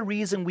part of the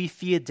reason we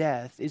fear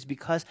death is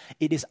because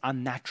it is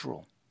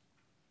unnatural.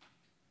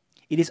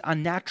 It is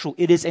unnatural.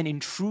 It is an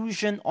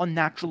intrusion on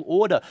natural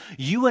order.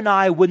 You and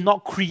I were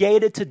not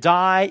created to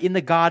die in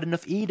the Garden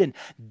of Eden.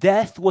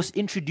 Death was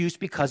introduced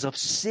because of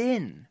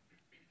sin.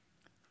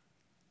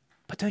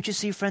 But don't you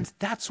see, friends,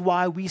 that's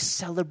why we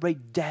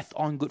celebrate death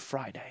on Good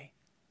Friday.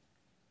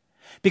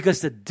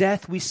 Because the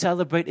death we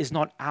celebrate is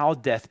not our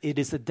death, it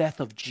is the death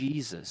of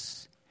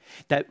Jesus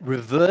that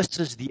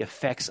reverses the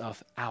effects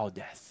of our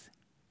death.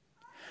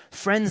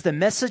 Friends, the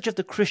message of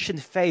the Christian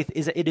faith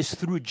is that it is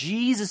through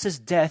Jesus'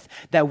 death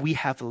that we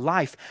have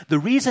life. The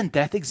reason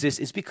death exists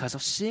is because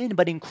of sin,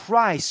 but in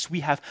Christ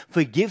we have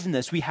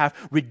forgiveness, we have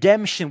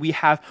redemption, we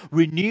have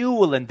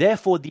renewal, and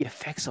therefore the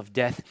effects of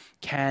death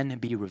can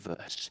be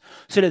reversed.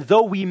 So that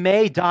though we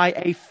may die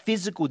a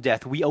physical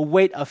death, we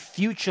await a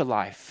future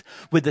life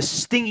where the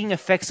stinging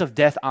effects of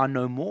death are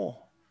no more.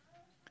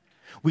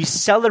 We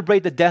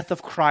celebrate the death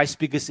of Christ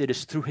because it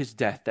is through his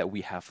death that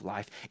we have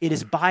life. It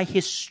is by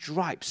his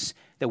stripes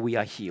that we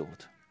are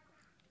healed.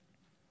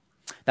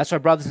 That's why,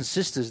 brothers and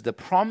sisters, the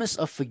promise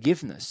of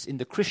forgiveness in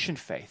the Christian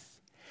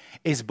faith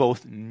is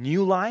both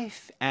new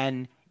life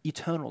and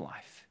eternal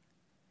life.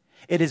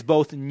 It is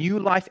both new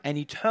life and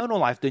eternal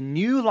life. The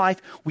new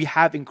life we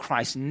have in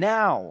Christ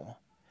now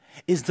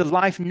is the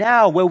life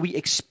now where we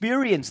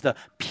experience the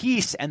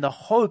peace and the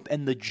hope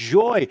and the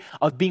joy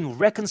of being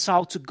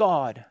reconciled to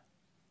God.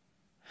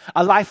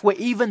 A life where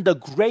even the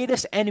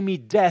greatest enemy,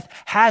 death,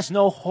 has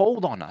no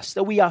hold on us,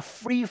 that we are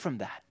free from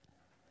that.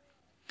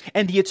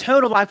 And the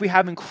eternal life we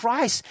have in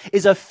Christ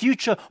is a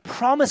future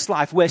promised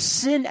life where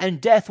sin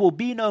and death will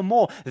be no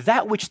more.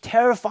 That which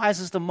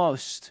terrifies us the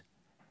most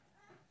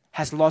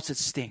has lost its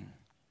sting.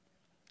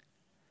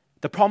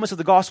 The promise of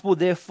the gospel,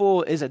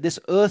 therefore, is that this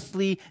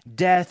earthly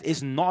death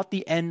is not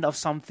the end of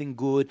something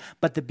good,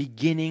 but the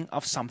beginning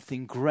of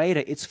something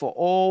greater. It's for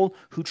all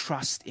who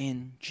trust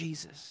in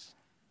Jesus.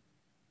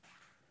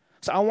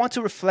 So I want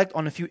to reflect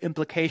on a few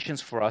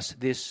implications for us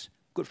this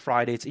Good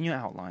Friday. It's in your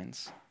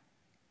outlines.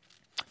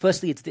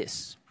 Firstly, it's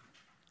this.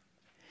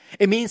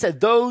 It means that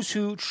those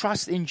who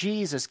trust in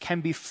Jesus can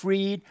be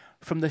freed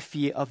from the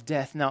fear of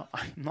death. Now,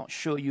 I'm not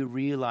sure you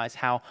realize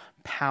how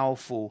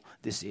powerful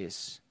this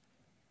is.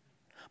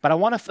 But I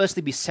want to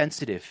firstly be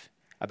sensitive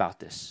about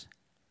this.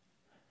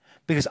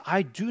 Because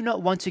I do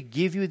not want to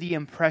give you the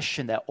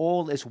impression that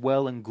all is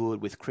well and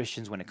good with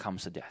Christians when it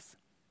comes to death.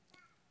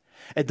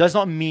 It does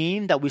not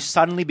mean that we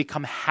suddenly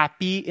become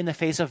happy in the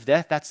face of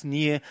death. That's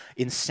near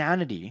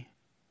insanity.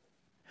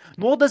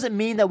 Nor does it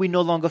mean that we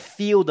no longer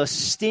feel the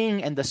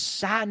sting and the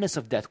sadness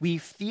of death. We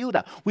feel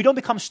that. We don't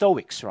become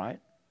stoics, right?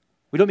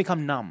 We don't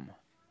become numb.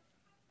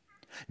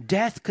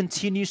 Death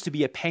continues to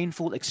be a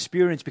painful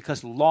experience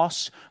because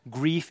loss,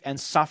 grief, and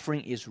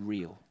suffering is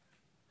real.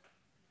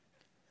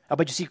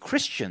 But you see,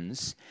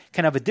 Christians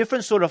can have a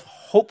different sort of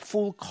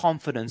hopeful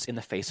confidence in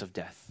the face of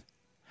death.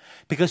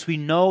 Because we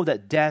know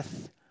that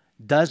death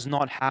does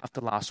not have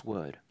the last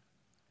word.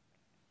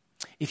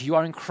 If you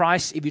are in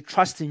Christ, if you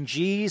trust in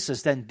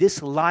Jesus, then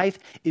this life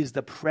is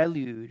the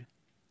prelude,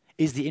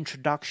 is the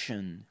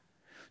introduction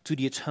to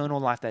the eternal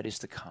life that is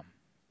to come.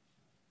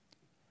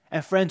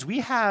 And friends, we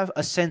have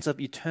a sense of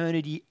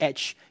eternity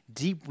etched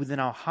deep within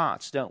our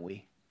hearts, don't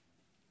we?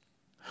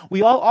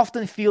 We all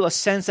often feel a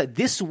sense that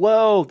this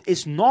world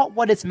is not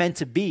what it's meant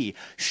to be.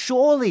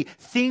 Surely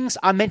things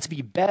are meant to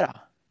be better.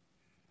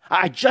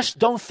 I just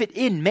don't fit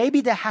in.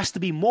 Maybe there has to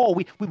be more.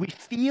 We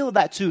feel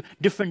that to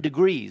different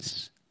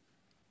degrees.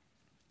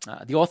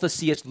 The author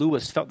C.S.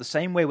 Lewis felt the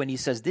same way when he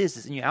says this.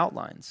 It's in your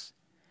outlines.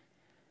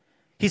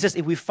 He says,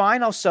 if we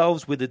find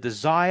ourselves with a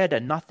desire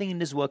that nothing in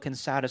this world can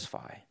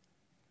satisfy,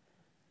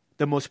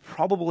 the most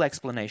probable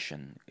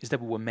explanation is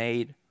that we were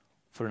made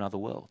for another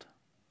world.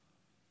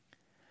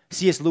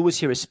 C.S. Lewis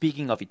here is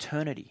speaking of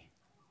eternity.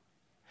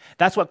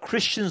 That's what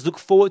Christians look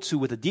forward to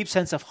with a deep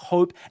sense of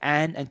hope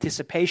and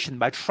anticipation.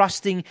 By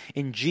trusting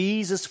in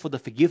Jesus for the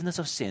forgiveness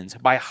of sins,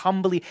 by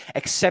humbly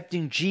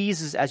accepting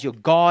Jesus as your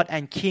God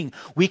and King,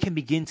 we can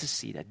begin to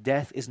see that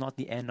death is not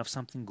the end of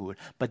something good,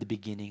 but the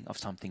beginning of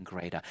something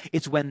greater.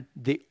 It's when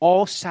the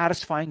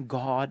all-satisfying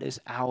God is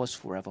ours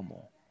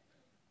forevermore.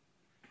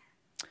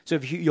 So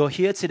if you're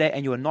here today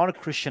and you are not a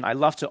Christian, I'd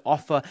love to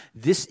offer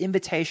this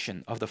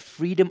invitation of the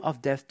freedom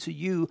of death to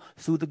you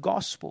through the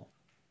gospel.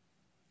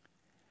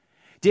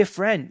 Dear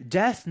friend,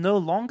 death no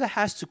longer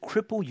has to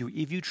cripple you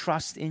if you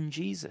trust in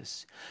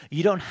Jesus.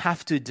 You don't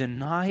have to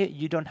deny it.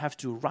 You don't have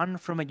to run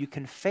from it. You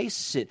can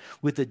face it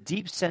with a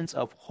deep sense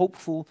of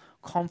hopeful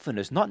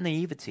confidence, not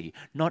naivety,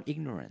 not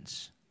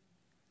ignorance,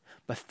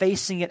 but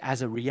facing it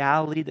as a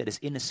reality that is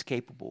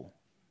inescapable,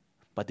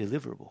 but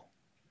deliverable.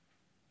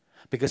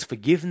 Because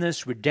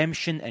forgiveness,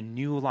 redemption, and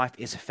new life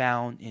is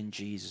found in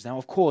Jesus. Now,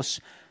 of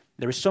course,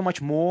 there is so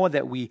much more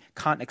that we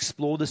can't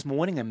explore this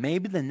morning, and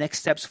maybe the next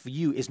steps for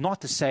you is not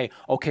to say,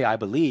 okay, I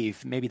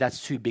believe. Maybe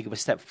that's too big of a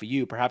step for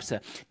you. Perhaps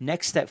the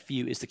next step for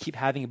you is to keep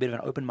having a bit of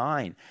an open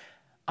mind,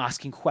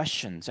 asking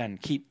questions, and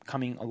keep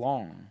coming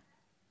along.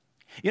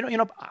 You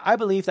know, I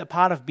believe that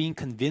part of being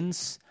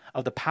convinced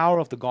of the power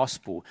of the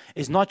gospel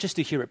is not just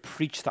to hear it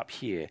preached up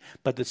here,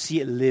 but to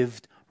see it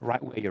lived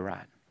right where you're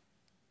at.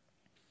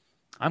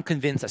 I'm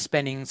convinced that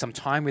spending some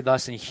time with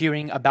us and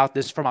hearing about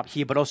this from up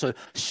here, but also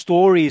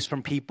stories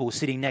from people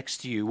sitting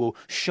next to you, will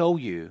show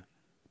you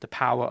the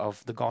power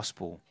of the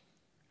gospel.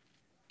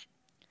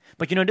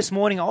 But this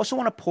morning I also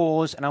want to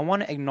pause and I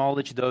want to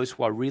acknowledge those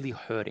who are really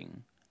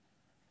hurting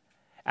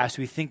as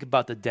we think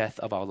about the death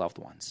of our loved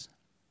ones.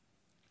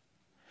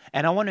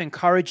 And I want to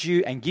encourage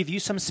you and give you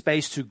some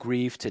space to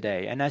grieve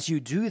today. And as you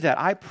do that,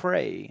 I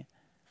pray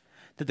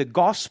that the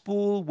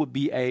gospel would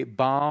be a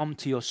balm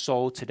to your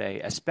soul today,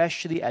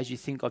 especially as you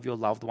think of your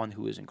loved one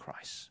who is in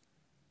Christ.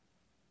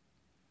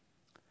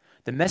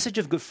 The message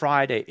of Good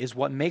Friday is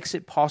what makes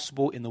it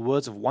possible, in the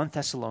words of 1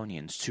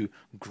 Thessalonians, to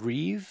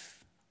grieve,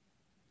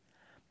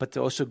 but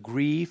to also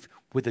grieve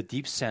with a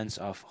deep sense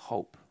of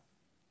hope.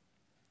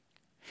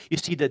 You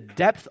see, the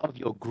depth of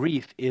your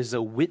grief is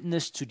a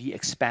witness to the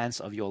expanse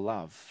of your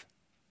love.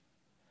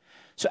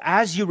 So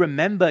as you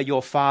remember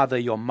your father,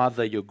 your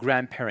mother, your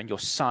grandparent, your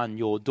son,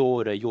 your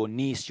daughter, your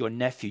niece, your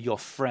nephew, your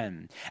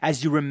friend,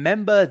 as you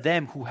remember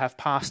them who have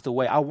passed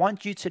away, I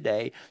want you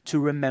today to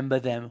remember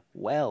them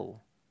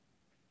well.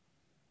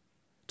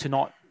 To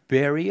not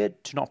bury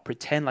it, to not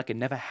pretend like it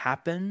never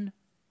happened,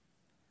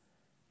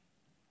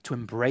 to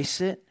embrace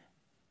it.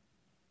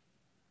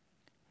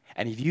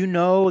 And if you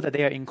know that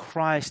they are in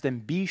Christ, then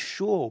be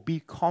sure, be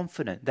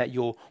confident that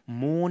your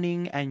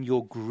mourning and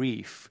your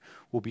grief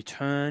will be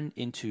turned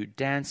into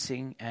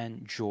dancing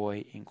and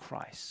joy in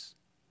Christ.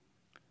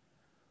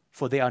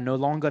 For they are no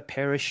longer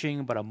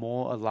perishing, but are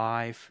more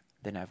alive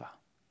than ever.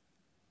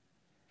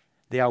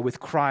 They are with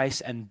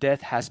Christ, and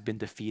death has been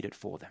defeated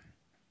for them.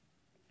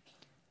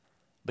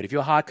 But if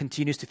your heart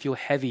continues to feel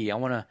heavy, I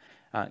want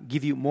to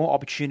give you more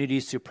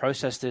opportunities to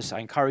process this. I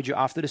encourage you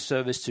after the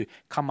service to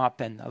come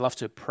up, and I'd love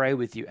to pray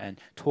with you and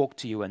talk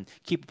to you and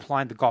keep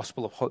applying the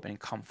gospel of hope and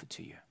comfort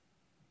to you.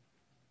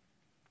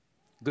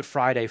 Good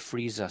Friday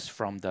frees us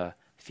from the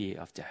fear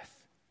of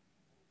death.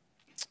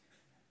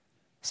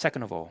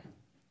 Second of all,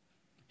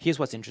 here's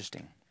what's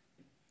interesting.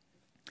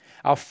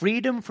 Our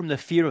freedom from the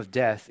fear of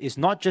death is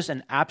not just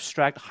an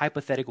abstract,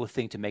 hypothetical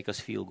thing to make us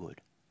feel good.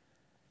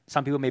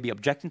 Some people may be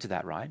objecting to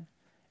that, right?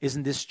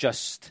 Isn't this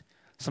just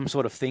some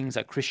sort of things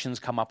that Christians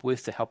come up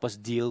with to help us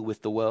deal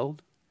with the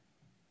world?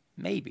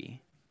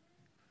 Maybe.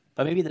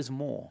 But maybe there's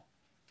more.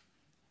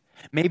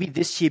 Maybe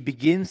this year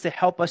begins to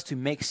help us to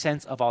make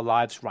sense of our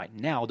lives right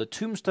now. The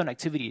tombstone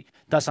activity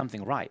does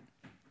something right.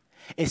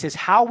 It says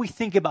how we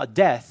think about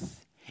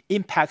death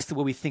impacts the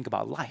way we think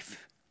about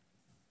life.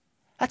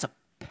 That's a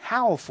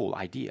powerful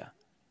idea.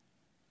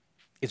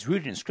 It's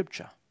rooted in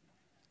Scripture.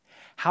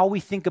 How we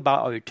think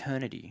about our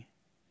eternity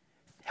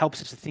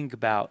helps us to think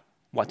about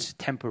what's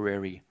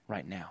temporary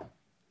right now.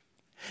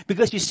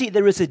 Because you see,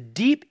 there is a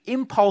deep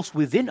impulse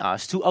within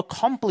us to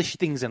accomplish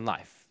things in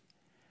life.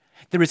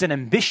 There is an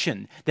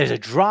ambition, there's a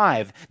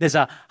drive, there's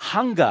a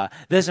hunger,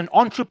 there's an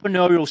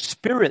entrepreneurial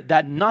spirit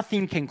that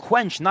nothing can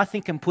quench,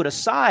 nothing can put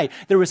aside.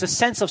 There is a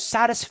sense of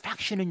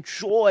satisfaction and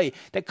joy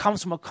that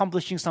comes from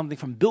accomplishing something,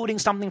 from building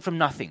something from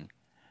nothing.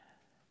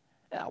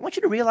 I want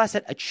you to realize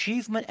that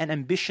achievement and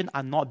ambition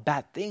are not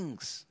bad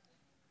things.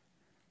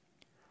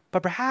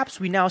 But perhaps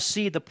we now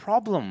see the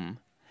problem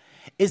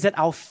is that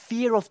our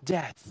fear of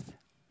death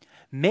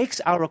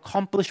makes our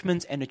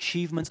accomplishments and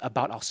achievements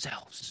about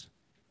ourselves.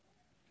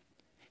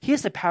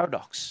 Here's the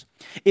paradox.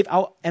 If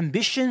our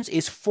ambitions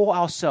is for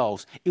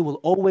ourselves, it will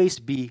always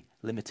be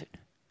limited.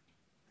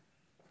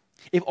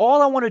 If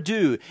all I want to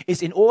do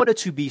is in order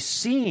to be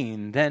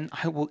seen, then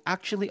I will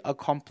actually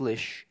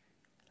accomplish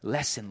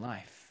less in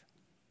life.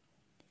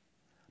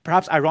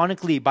 Perhaps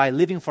ironically, by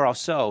living for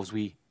ourselves,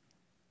 we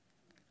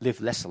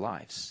live lesser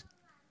lives.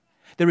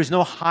 There is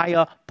no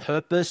higher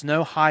purpose,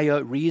 no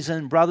higher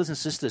reason. Brothers and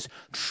sisters,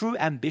 true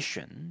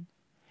ambition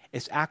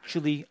is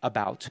actually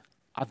about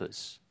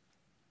others.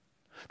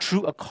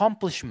 True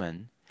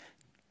accomplishments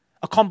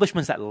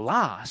that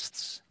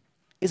lasts,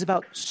 is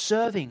about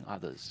serving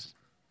others.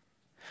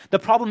 The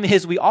problem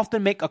is we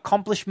often make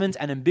accomplishments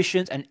and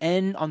ambitions an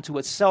end unto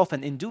itself,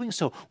 and in doing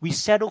so, we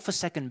settle for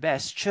second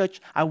best. Church,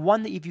 I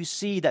wonder if you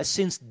see that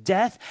since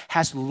death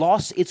has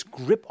lost its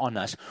grip on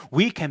us,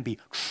 we can be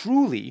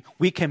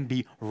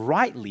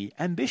rightly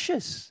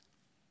ambitious.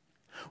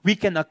 We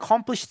can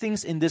accomplish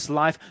things in this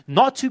life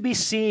not to be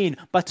seen,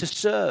 but to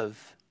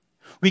serve.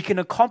 We can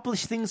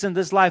accomplish things in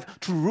this life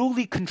to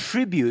really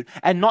contribute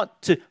and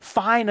not to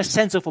find a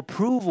sense of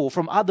approval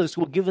from others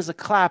who will give us a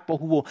clap or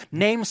who will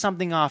name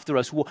something after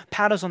us, who will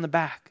pat us on the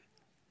back.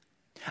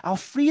 Our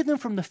freedom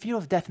from the fear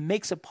of death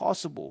makes it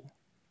possible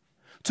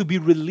to be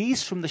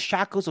released from the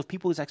shackles of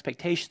people's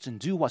expectations and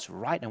do what's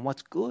right and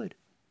what's good.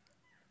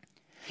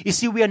 You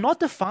see, we are not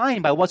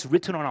defined by what's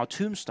written on our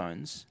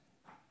tombstones.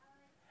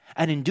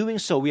 And in doing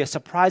so, we are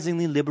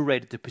surprisingly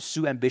liberated to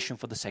pursue ambition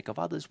for the sake of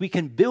others. We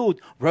can build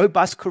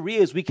robust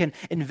careers. We can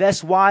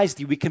invest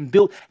wisely. We can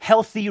build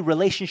healthy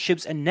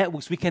relationships and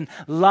networks. We can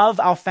love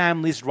our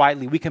families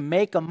rightly. We can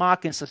make a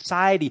mark in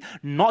society,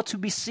 not to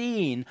be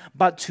seen,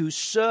 but to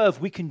serve.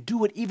 We can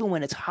do it even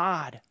when it's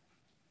hard.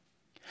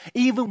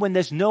 Even when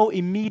there's no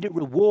immediate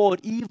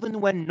reward.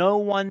 Even when no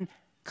one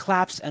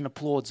claps and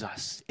applauds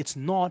us. It's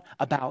not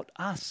about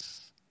us.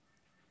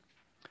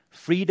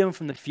 Freedom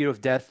from the fear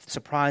of death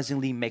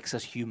surprisingly makes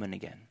us human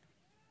again.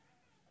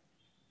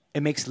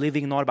 It makes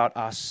living not about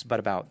us, but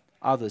about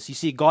others. You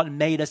see, God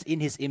made us in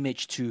His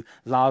image to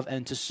love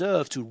and to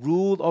serve, to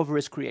rule over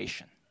His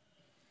creation.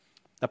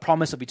 The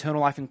promise of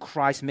eternal life in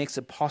Christ makes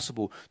it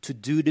possible to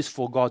do this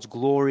for God's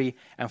glory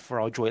and for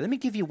our joy. Let me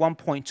give you one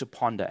point to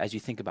ponder as you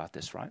think about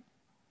this, right?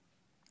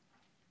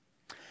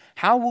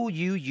 How will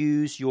you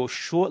use your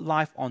short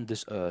life on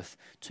this earth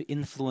to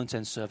influence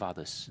and serve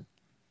others?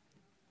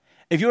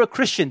 If you're a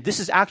Christian, this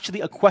is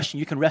actually a question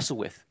you can wrestle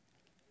with.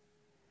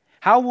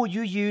 How will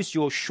you use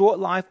your short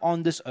life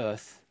on this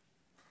earth,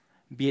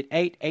 be it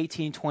 8,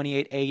 18,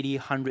 28, 80,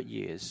 100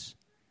 years,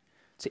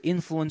 to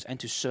influence and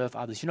to serve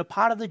others? You know,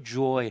 part of the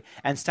joy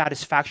and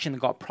satisfaction that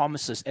God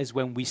promises is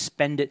when we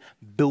spend it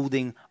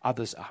building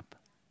others up.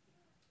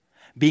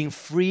 Being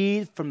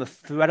freed from the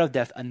threat of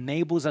death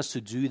enables us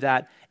to do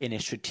that in a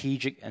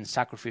strategic and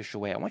sacrificial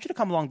way. I want you to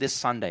come along this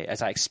Sunday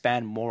as I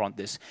expand more on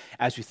this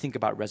as we think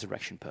about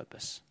resurrection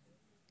purpose.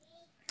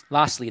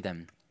 Lastly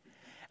then,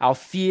 our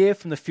fear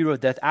from the fear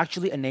of death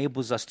actually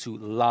enables us to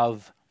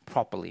love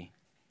properly,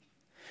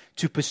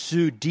 to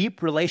pursue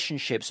deep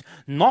relationships,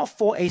 not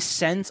for a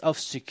sense of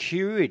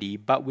security,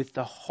 but with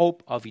the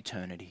hope of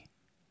eternity.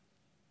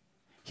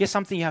 Here's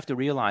something you have to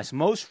realize.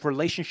 Most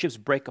relationships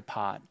break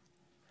apart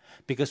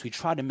because we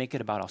try to make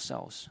it about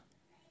ourselves.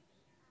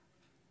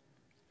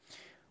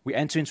 We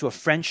enter into a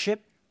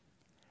friendship,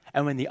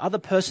 and when the other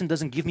person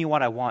doesn't give me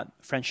what I want,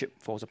 friendship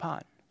falls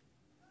apart.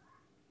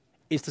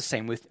 It's the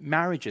same with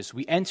marriages.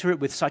 We enter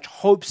it with such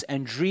hopes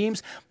and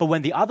dreams, but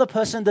when the other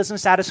person doesn't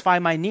satisfy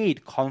my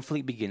need,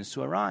 conflict begins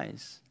to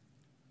arise.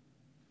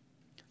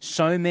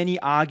 So many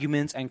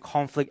arguments and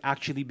conflict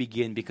actually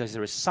begin because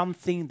there is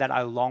something that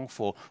I long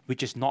for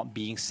which is not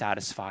being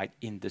satisfied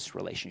in this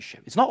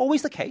relationship. It's not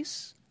always the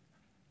case.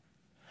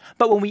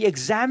 But when we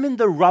examine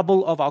the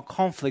rubble of our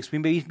conflicts, we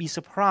may be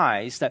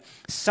surprised that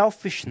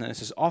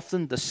selfishness is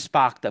often the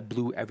spark that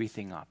blew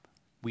everything up.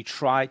 We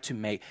try to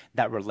make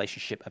that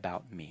relationship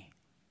about me.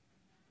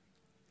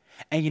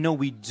 And you know,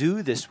 we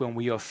do this when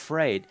we are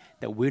afraid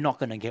that we're not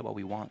going to get what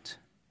we want.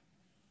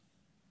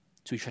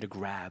 So we try to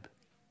grab,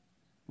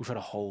 we try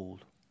to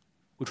hold,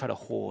 we try to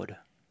hoard.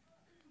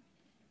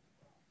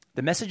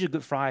 The message of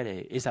Good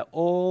Friday is that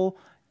all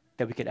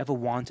that we could ever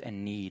want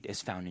and need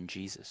is found in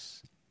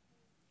Jesus.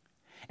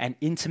 An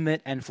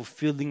intimate and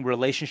fulfilling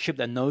relationship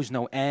that knows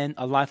no end,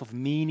 a life of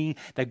meaning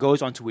that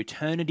goes on to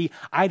eternity.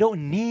 I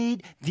don't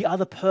need the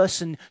other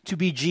person to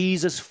be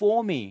Jesus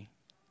for me.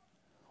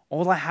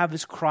 All I have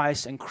is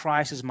Christ, and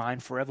Christ is mine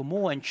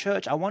forevermore. And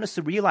church, I want us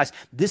to realize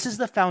this is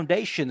the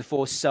foundation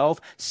for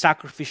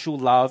self-sacrificial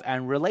love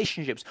and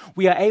relationships.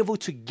 We are able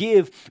to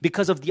give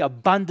because of the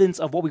abundance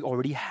of what we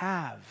already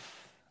have.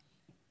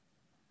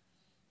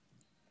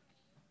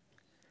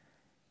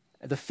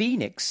 The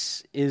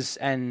phoenix is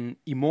an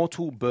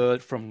immortal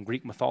bird from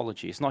Greek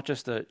mythology. It's not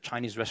just a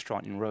Chinese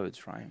restaurant in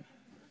Rhodes, right?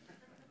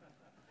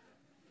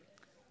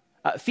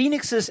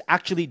 Phoenixes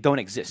actually don't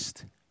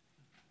exist.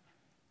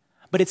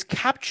 But it's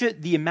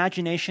captured the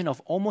imagination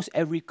of almost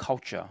every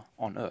culture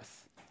on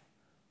earth.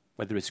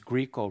 Whether it's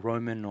Greek or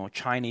Roman or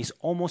Chinese,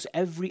 almost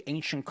every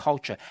ancient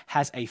culture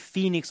has a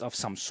phoenix of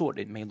some sort.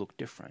 It may look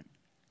different.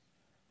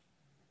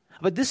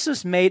 But this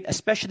was made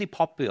especially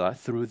popular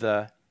through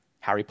the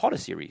Harry Potter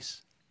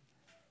series.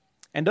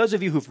 And those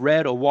of you who've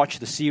read or watched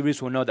the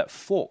series will know that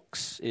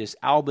Fawkes is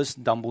Albus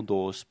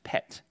Dumbledore's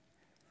pet.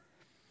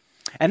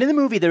 And in the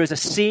movie, there is a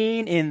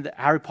scene in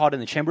Harry Potter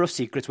and the Chamber of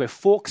Secrets where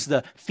Fawkes,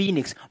 the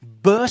phoenix,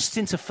 bursts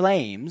into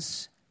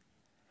flames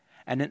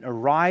and then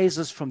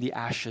arises from the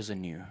ashes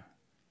anew.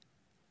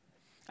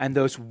 And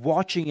those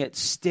watching it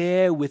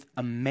stare with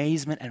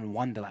amazement and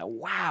wonder, like,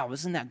 wow,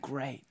 isn't that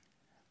great?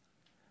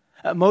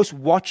 Most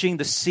watching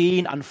the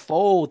scene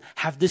unfold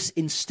have this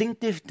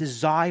instinctive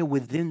desire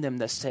within them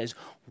that says,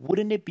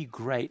 wouldn't it be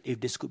great if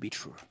this could be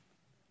true?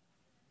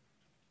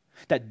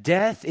 That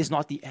death is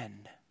not the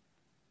end.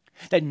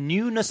 That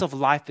newness of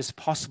life is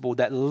possible.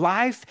 That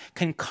life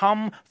can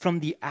come from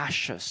the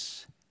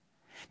ashes.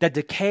 That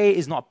decay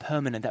is not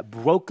permanent. That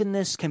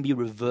brokenness can be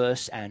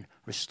reversed and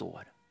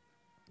restored.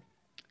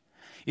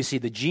 You see,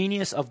 the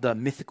genius of the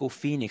mythical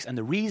phoenix and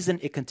the reason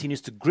it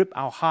continues to grip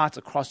our hearts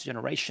across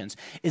generations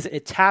is that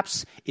it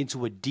taps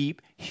into a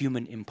deep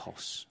human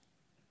impulse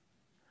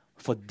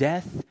for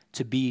death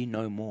to be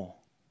no more.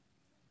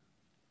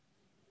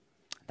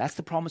 That's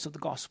the promise of the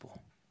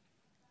gospel.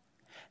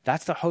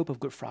 That's the hope of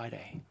Good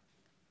Friday.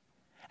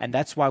 And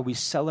that's why we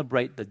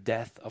celebrate the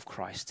death of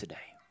Christ today.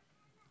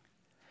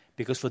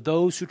 Because for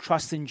those who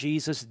trust in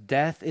Jesus,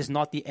 death is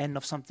not the end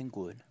of something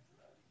good,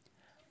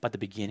 but the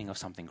beginning of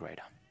something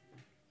greater.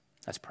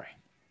 Let's pray.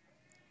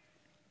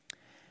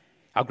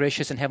 Our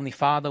gracious and heavenly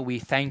Father, we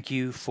thank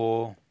you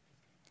for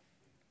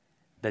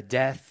the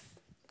death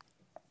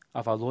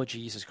of our Lord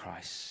Jesus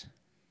Christ,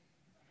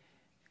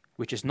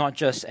 which is not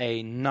just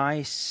a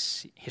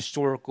nice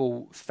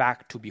historical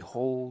fact to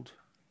behold,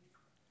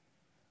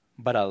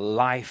 but a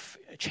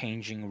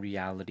life-changing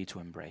reality to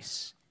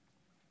embrace.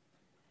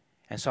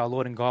 And so, our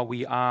Lord and God,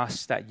 we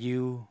ask that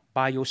you,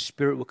 by your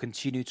Spirit, will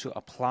continue to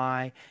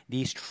apply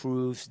these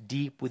truths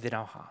deep within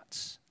our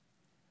hearts.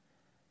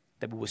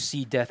 That we will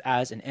see death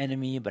as an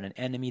enemy, but an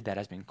enemy that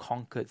has been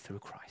conquered through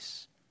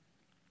Christ.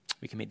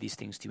 We commit these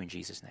things to you in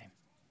Jesus' name.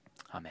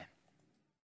 Amen.